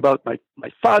spoke about my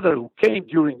father who came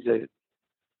during the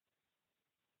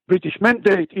British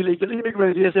Mandate, illegal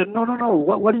immigrant. He said, no,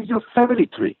 what is your family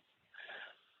tree?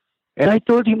 And I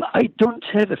told him, I don't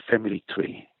have a family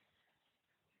tree.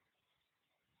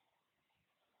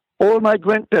 All my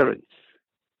grandparents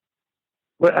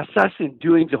were assassinated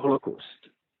during the Holocaust.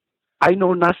 I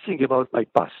know nothing about my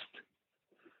past.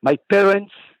 My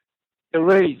parents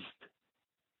erased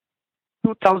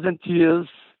 2,000 years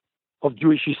of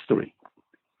Jewish history.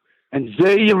 And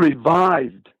they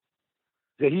revived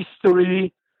the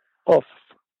history of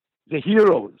the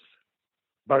heroes,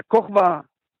 Bar Kokhba,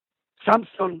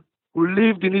 Samson, who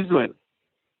lived in Israel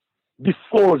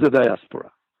before the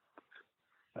diaspora.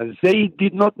 And they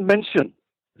did not mention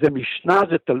the Mishnah,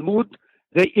 the Talmud.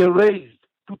 They erased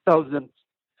 2,000.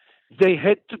 They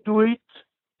had to do it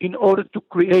in order to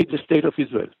create the state of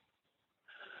Israel.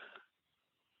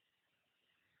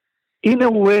 In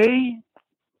a way,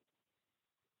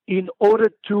 in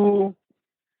order to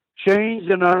change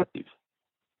the narrative,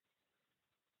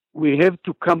 we have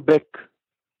to come back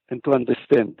and to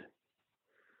understand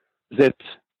that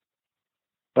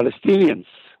Palestinians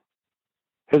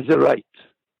have the right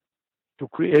to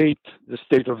create the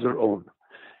state of their own.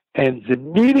 And the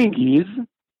meaning is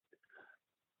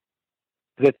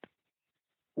that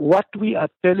what we are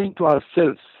telling to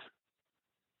ourselves,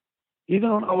 even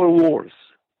on our wars,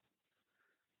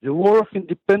 the war of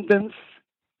independence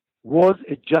was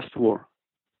a just war.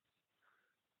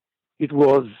 It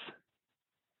was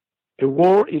a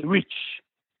war in which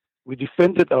we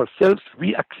defended ourselves.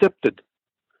 We accepted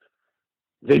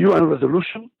the UN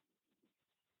resolution,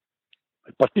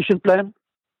 a partition plan,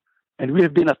 and we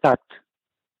have been attacked.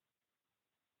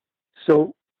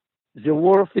 So the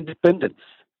war of independence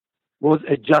was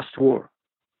a just war.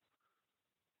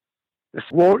 This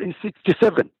war in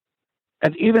 67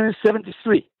 and even in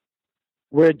 73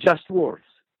 were just wars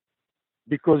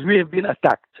because we have been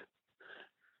attacked.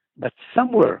 But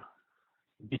somewhere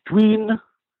between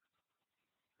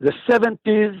the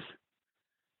 70s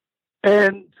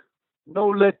and no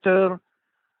later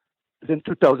than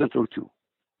 2002,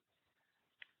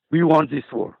 we won this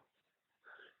war.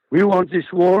 We won this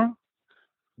war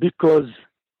because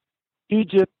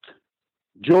Egypt,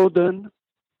 Jordan,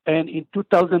 and in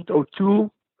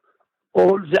 2002,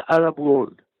 all the Arab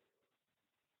world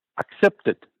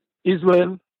accepted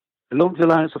Israel along the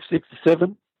lines of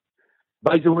 67.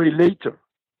 By the way, later,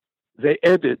 they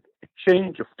added a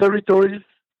change of territories,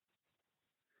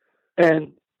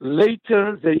 and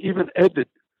later they even added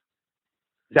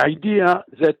the idea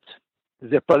that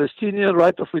the Palestinian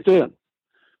right of return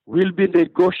will be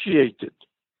negotiated.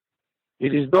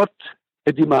 It is not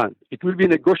a demand. It will be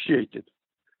negotiated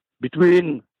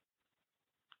between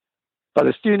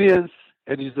Palestinians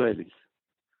and Israelis.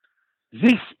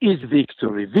 This is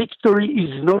victory. Victory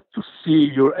is not to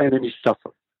see your enemy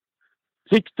suffer.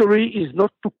 Victory is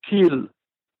not to kill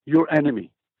your enemy.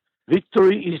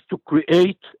 Victory is to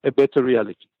create a better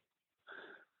reality.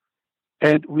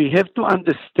 And we have to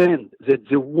understand that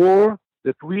the war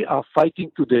that we are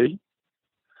fighting today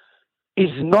is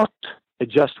not a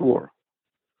just war.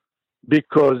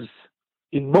 Because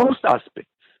in most aspects,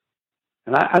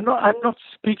 and I'm not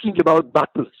speaking about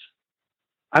battles,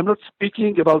 I'm not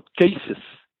speaking about cases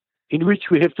in which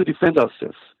we have to defend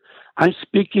ourselves. I'm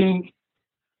speaking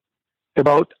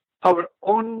about our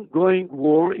ongoing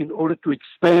war in order to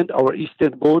expand our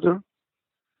eastern border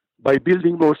by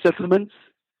building more settlements,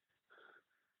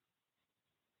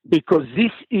 because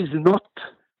this is not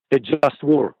a just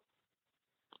war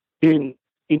in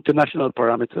international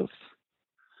parameters.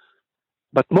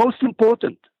 But most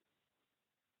important,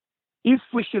 if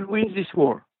we shall win this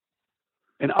war,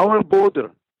 and our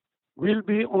border will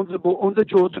be on the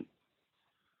Jordan,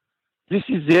 this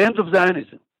is the end of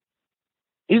Zionism.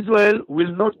 Israel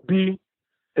will not be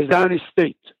a Zionist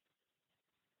state,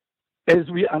 as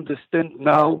we understand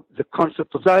now the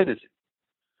concept of Zionism,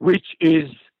 which is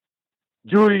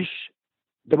Jewish,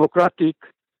 democratic,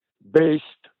 based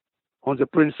on the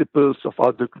principles of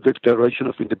our Declaration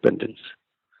of Independence.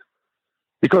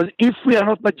 Because if we are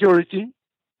not majority,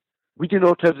 we do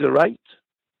not have the right,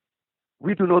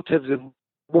 we do not have the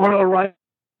moral right,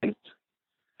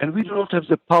 and we do not have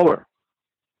the power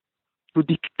to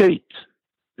dictate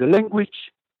the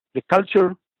language, the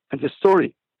culture, and the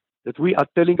story that we are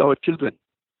telling our children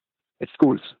at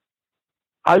schools.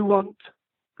 I want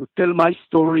to tell my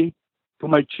story to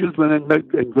my children and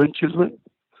grandchildren,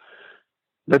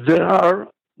 that there are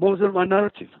more than one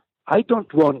narrative. I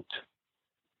don't want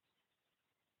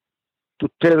to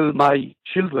tell my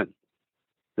children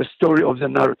the story of the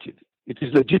narrative. It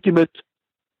is legitimate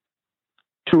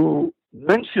to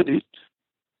mention it,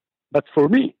 but for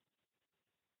me,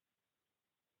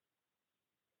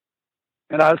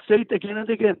 and I'll say it again and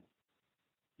again,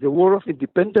 the war of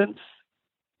independence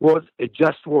was a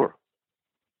just war.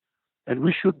 And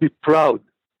we should be proud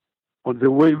on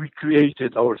the way we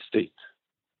created our state.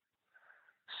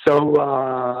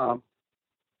 So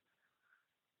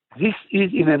this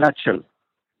is in a nutshell.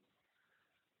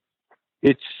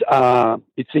 It's a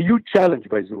huge challenge,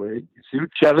 by the way. It's a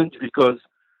huge challenge because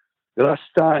the last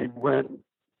time when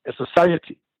a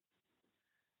society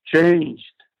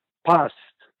changed past,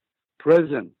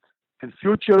 present, and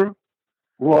future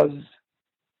was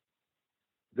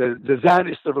the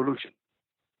Zionist revolution.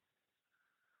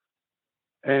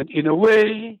 And in a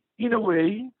way, in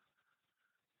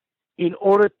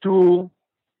order to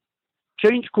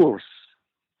change course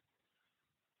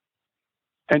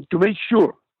and to make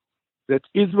sure that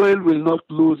Israel will not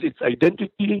lose its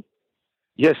identity,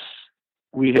 yes,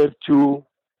 we have to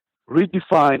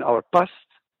redefine our past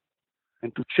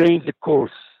and to change the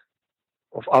course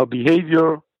of our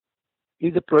behavior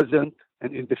in the present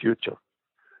and in the future.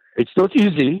 It's not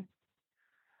easy.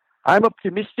 I'm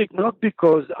optimistic not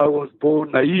because I was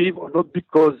born naive or not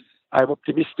because I'm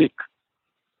optimistic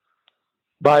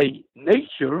by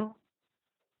nature.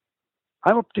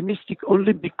 I'm optimistic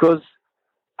only because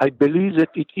I believe that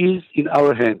it is in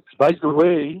our hands. By the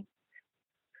way,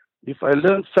 if I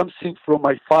learned something from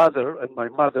my father and my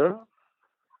mother,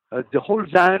 the whole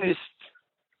Zionist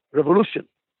revolution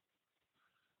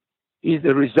is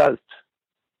a result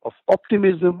of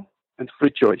optimism and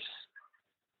free choice.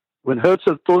 When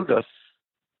Herzl told us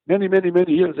many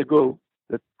years ago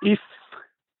that if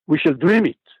we shall dream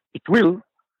it, it will.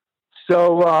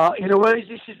 So in a way,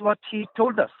 this is what he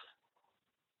told us.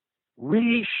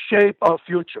 We shape our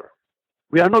future.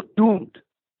 We are not doomed.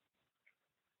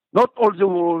 Not all the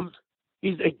world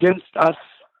is against us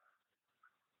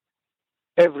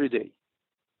every day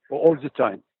or all the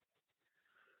time.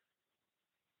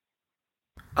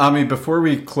 Ami, before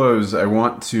we close, I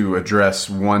want to address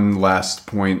one last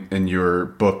point in your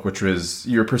book, which was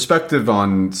your perspective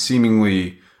on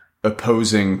seemingly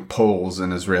opposing poles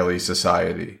in Israeli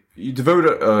society. You devote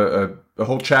a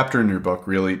whole chapter in your book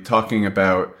really talking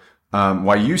about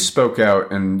why you spoke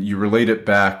out, and you relate it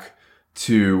back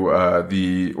to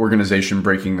the organization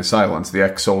Breaking the Silence, the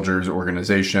ex-soldiers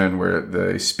organization, where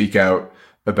they speak out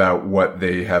about what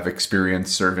they have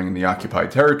experienced serving in the occupied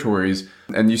territories.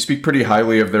 And you speak pretty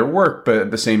highly of their work, but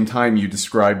at the same time, you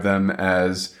describe them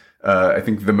as, I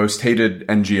think, the most hated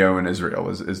NGO in Israel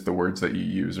is the words that you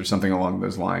use, or something along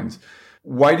those lines.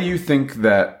 Why do you think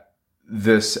that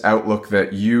this outlook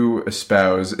that you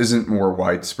espouse isn't more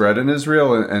widespread in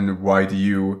Israel, and why do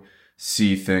you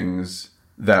see things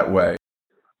that way?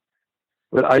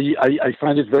 Well, I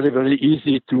find it very, very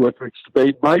easy to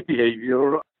explain my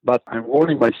behavior, but I'm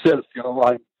warning myself.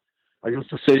 I used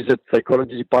to say that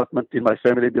psychology department in my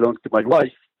family belongs to my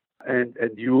wife, and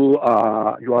you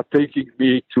are taking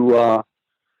me to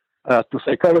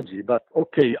psychology. But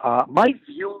okay, my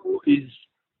view is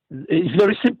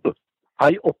very simple.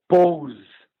 I oppose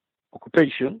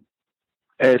occupation,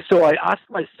 so I ask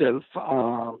myself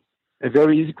a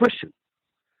very easy question.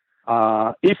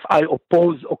 If I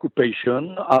oppose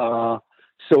occupation,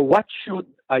 so what should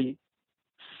I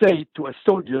say to a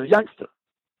soldier, youngster,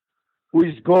 who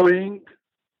is going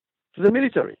to the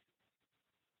military?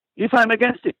 If I'm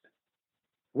against it,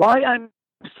 why I'm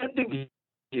sending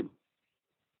him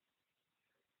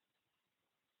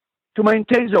to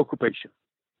maintain the occupation?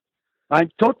 I'm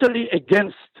totally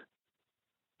against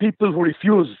people who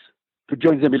refuse to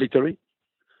join the military.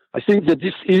 I think that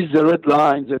this is the red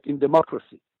line that in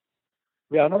democracy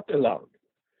we are not allowed.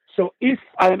 So if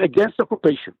I am against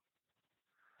occupation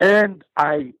and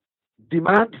I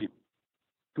demand him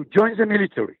to join the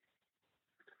military,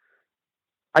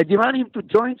 I demand him to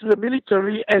join the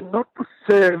military and not to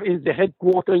serve in the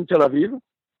headquarters in Tel Aviv.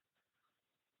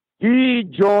 He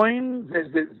joins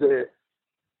the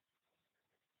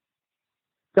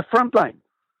front line.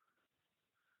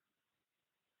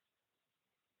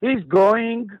 He's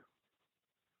going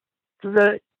to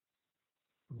the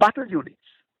battle units.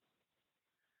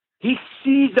 He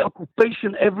sees the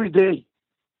occupation every day.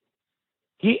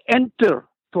 He enters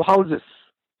to houses.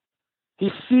 He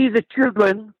sees the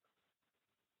children,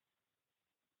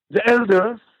 the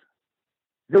elders,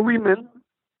 the women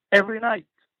every night.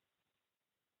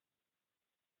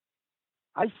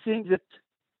 I think that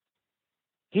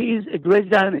he is a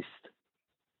great Zionist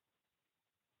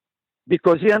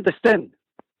because he understands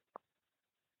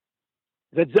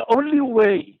that the only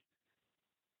way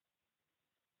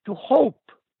to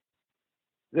hope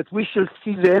that we shall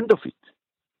see the end of it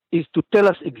is to tell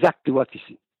us exactly what he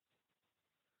sees.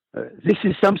 This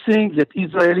is something that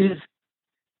Israelis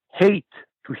hate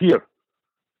to hear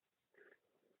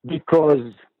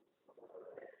because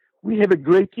we have a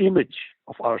great image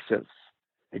of ourselves,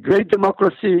 a great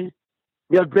democracy.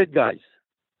 We are great guys.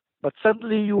 But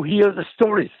suddenly you hear the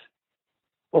stories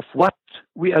of what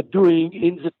we are doing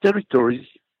in the territories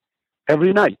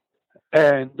every night.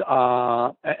 And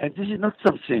this is not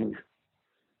something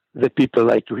that people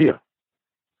like to hear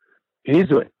in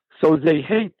Israel. So they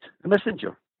hate the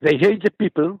messenger. They hate the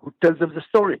people who tell them the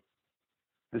story.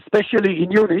 Especially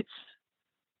in units,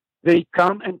 they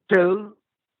come and tell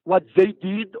what they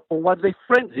did or what their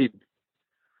friends did.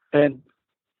 And,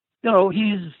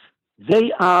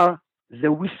 they are the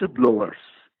whistleblowers.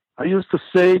 I used to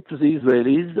say to the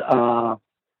Israelis,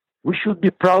 we should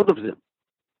be proud of them.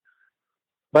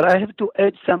 But I have to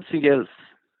add something else.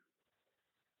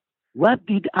 What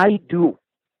did I do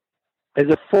as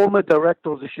a former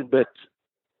director of the Shin Bet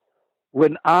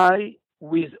when I,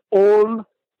 with all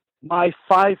my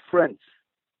 5 friends,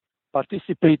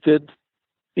 participated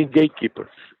in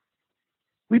Gatekeepers?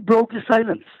 We broke the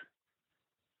silence.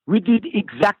 We did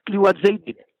exactly what they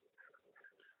did.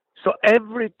 So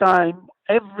every time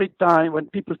when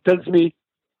people tells me,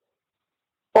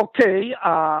 okay,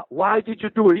 why did you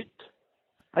do it?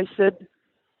 I said,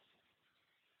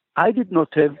 I did not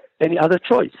have any other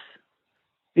choice.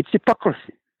 It's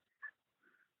hypocrisy.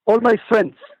 All my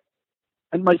friends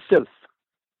and myself,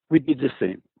 we did the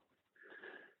same.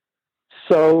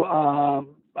 So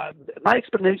my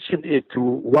explanation is to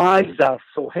why they are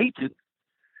so hated,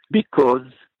 because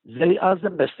they are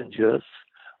the messengers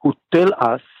who tell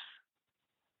us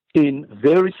in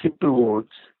very simple words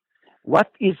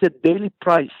what is the daily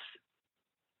price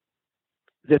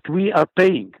that we are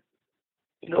paying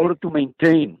in order to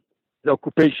maintain the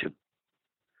occupation.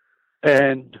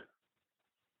 And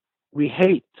we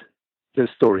hate their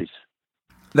stories.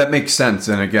 That makes sense.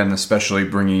 And again, especially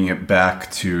bringing it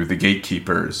back to the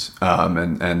gatekeepers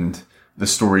and the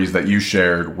stories that you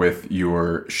shared with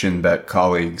your Shin Bet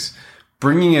colleagues,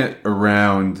 bringing it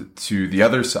around to the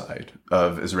other side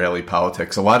of Israeli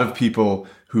politics. A lot of people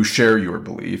who share your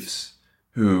beliefs,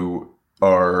 who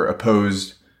are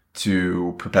opposed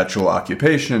to perpetual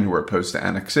occupation, who are opposed to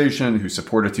annexation, who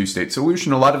support a two-state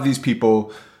solution, a lot of these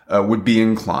people would be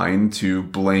inclined to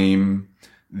blame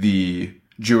the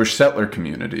Jewish settler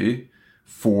community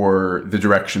for the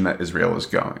direction that Israel is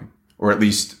going, or at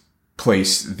least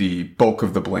place the bulk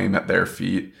of the blame at their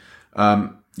feet.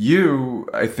 You,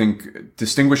 I think,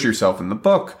 distinguish yourself in the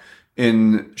book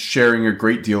in sharing a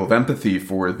great deal of empathy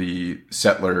for the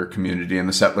settler community and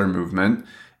the settler movement,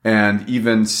 and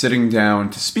even sitting down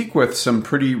to speak with some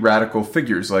pretty radical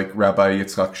figures like Rabbi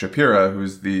Yitzchak Shapira,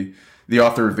 who's the the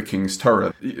author of the King's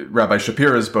Torah. Rabbi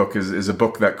Shapira's book is a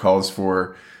book that calls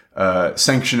for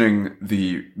sanctioning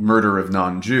the murder of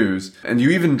non-Jews. And you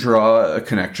even draw a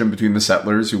connection between the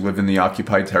settlers who live in the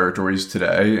occupied territories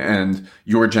today and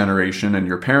your generation and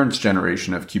your parents'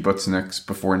 generation of kibbutzniks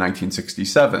before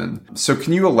 1967. So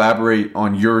can you elaborate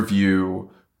on your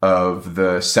view of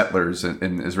the settlers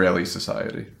in Israeli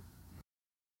society?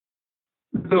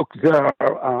 Look, there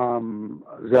are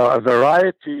a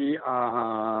variety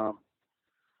of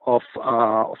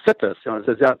settlers.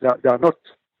 They are not.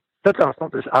 Settlers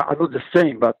are not the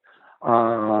same, but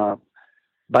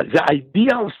the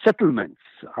idea of settlements.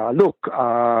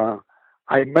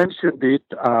 I mentioned it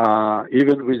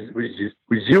even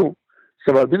with you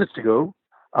several minutes ago.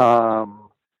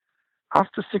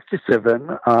 After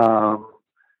 '67,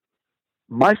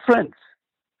 my friends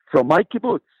from my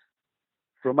kibbutz,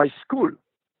 from my school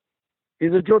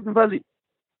in the Jordan Valley,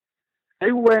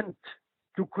 they went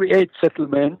to create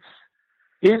settlements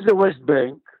in the West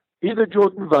Bank, in the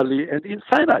Jordan Valley, and in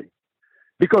Sinai,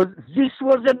 because this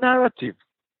was a narrative.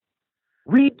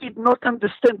 We did not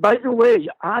understand. By the way,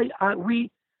 you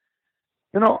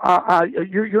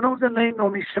know the name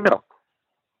Naomi Shemer.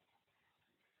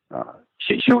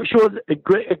 She was a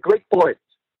great poet.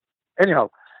 Anyhow,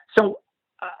 so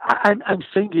I'm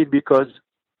saying it because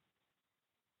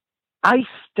I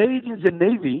stayed in the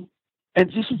Navy, and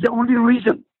this is the only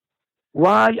reason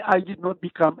why I did not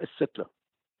become a settler.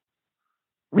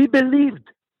 We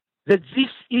believed that this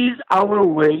is our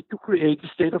way to create the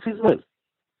state of Israel.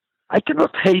 I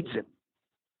cannot hate them.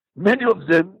 Many of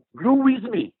them grew with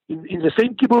me in the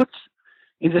same kibbutz,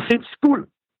 in the same school,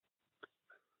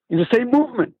 in the same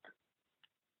movement.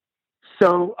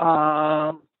 So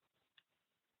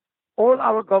all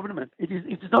our government, it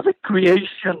is not a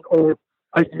creation or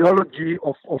ideology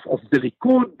of the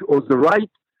Likud or the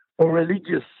right or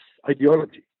religious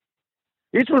ideology.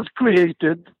 It was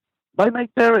created by my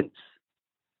parents.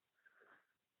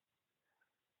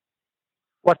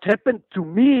 What happened to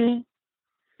me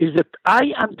is that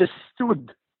I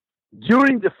understood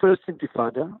during the First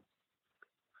Intifada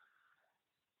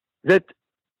that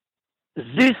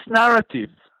this narrative,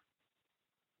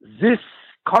 this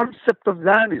concept of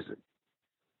Zionism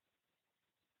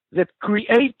that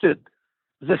created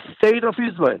the state of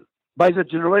Israel by the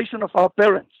generation of our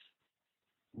parents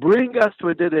bring us to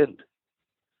a dead end.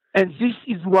 And this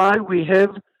is why we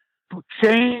have to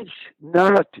change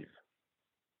narrative.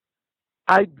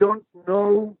 I don't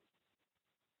know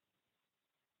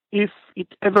if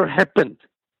it ever happened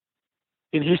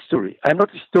in history. I'm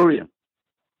not a historian.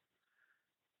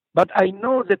 But I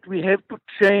know that we have to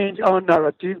change our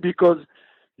narrative because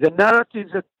the narrative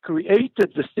that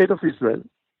created the state of Israel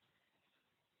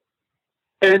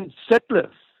and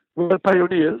settlers were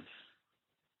pioneers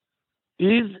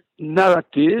is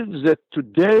narratives that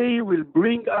today will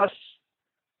bring us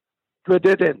to a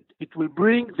dead end. It will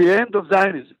bring the end of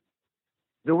Zionism,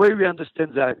 the way we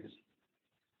understand Zionism.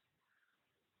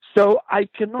 So I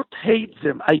cannot hate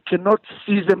them. I cannot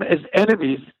see them as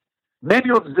enemies. Many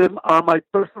of them are my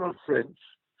personal friends.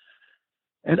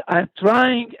 And I'm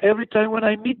trying every time when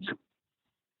I meet them,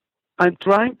 I'm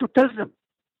trying to tell them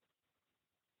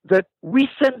that we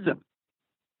send them.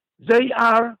 They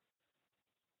are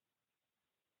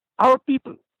our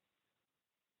people.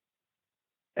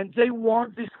 And they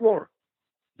won this war.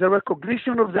 The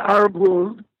recognition of the Arab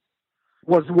world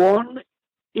was won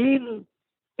in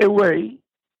a way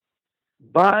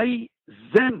by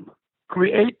them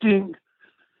creating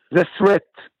the threat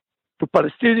to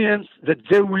Palestinians that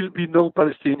there will be no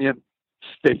Palestinian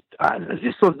state.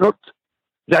 This was not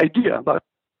the idea, but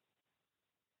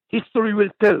history will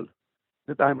tell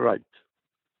that I'm right.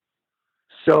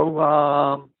 So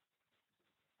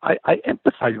I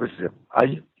empathize with them.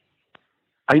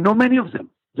 I know many of them.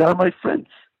 They are my friends.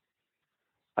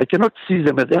 I cannot see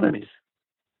them as enemies.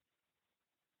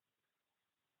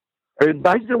 And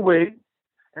by the way,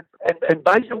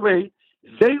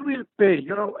 they will pay.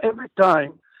 You know, every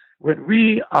time when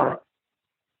we are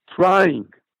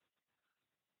trying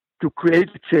to create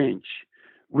a change,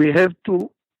 we have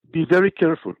to be very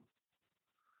careful.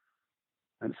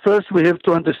 And first, we have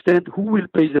to understand who will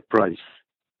pay the price.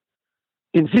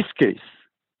 In this case,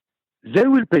 they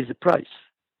will pay the price.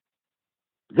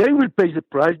 They will pay the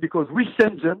price because we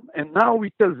send them, and now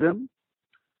we tell them,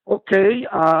 okay,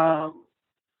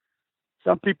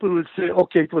 some people will say,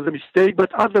 okay, it was a mistake,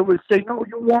 but others will say, no,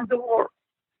 you won the war.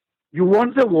 You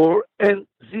won the war, and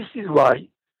this is why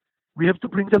we have to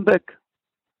bring them back.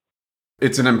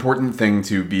 It's an important thing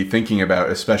to be thinking about,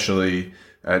 especially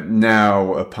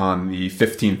now upon the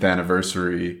 15th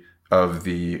anniversary of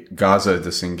the Gaza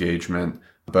disengagement.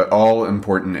 but all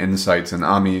important insights. And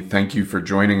Ami, thank you for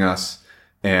joining us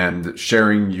and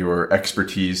sharing your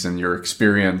expertise and your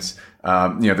experience.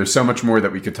 There's so much more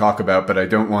that we could talk about, but I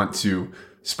don't want to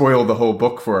spoil the whole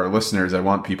book for our listeners. I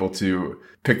want people to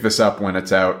pick this up when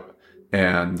it's out.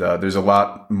 And there's a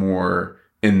lot more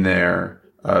in there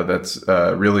that's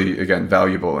really, again,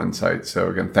 valuable insight. So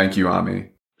again, thank you, Ami.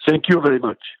 Thank you very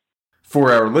much.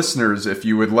 For our listeners, if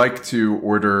you would like to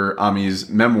order Ami's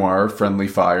memoir, Friendly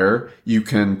Fire, you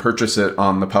can purchase it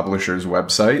on the publisher's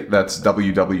website. That's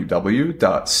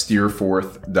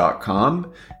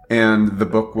www.steerforth.com. And the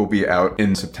book will be out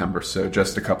in September, so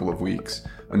just a couple of weeks.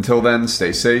 Until then,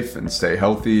 stay safe and stay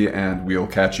healthy, and we'll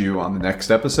catch you on the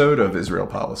next episode of Israel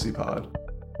Policy Pod.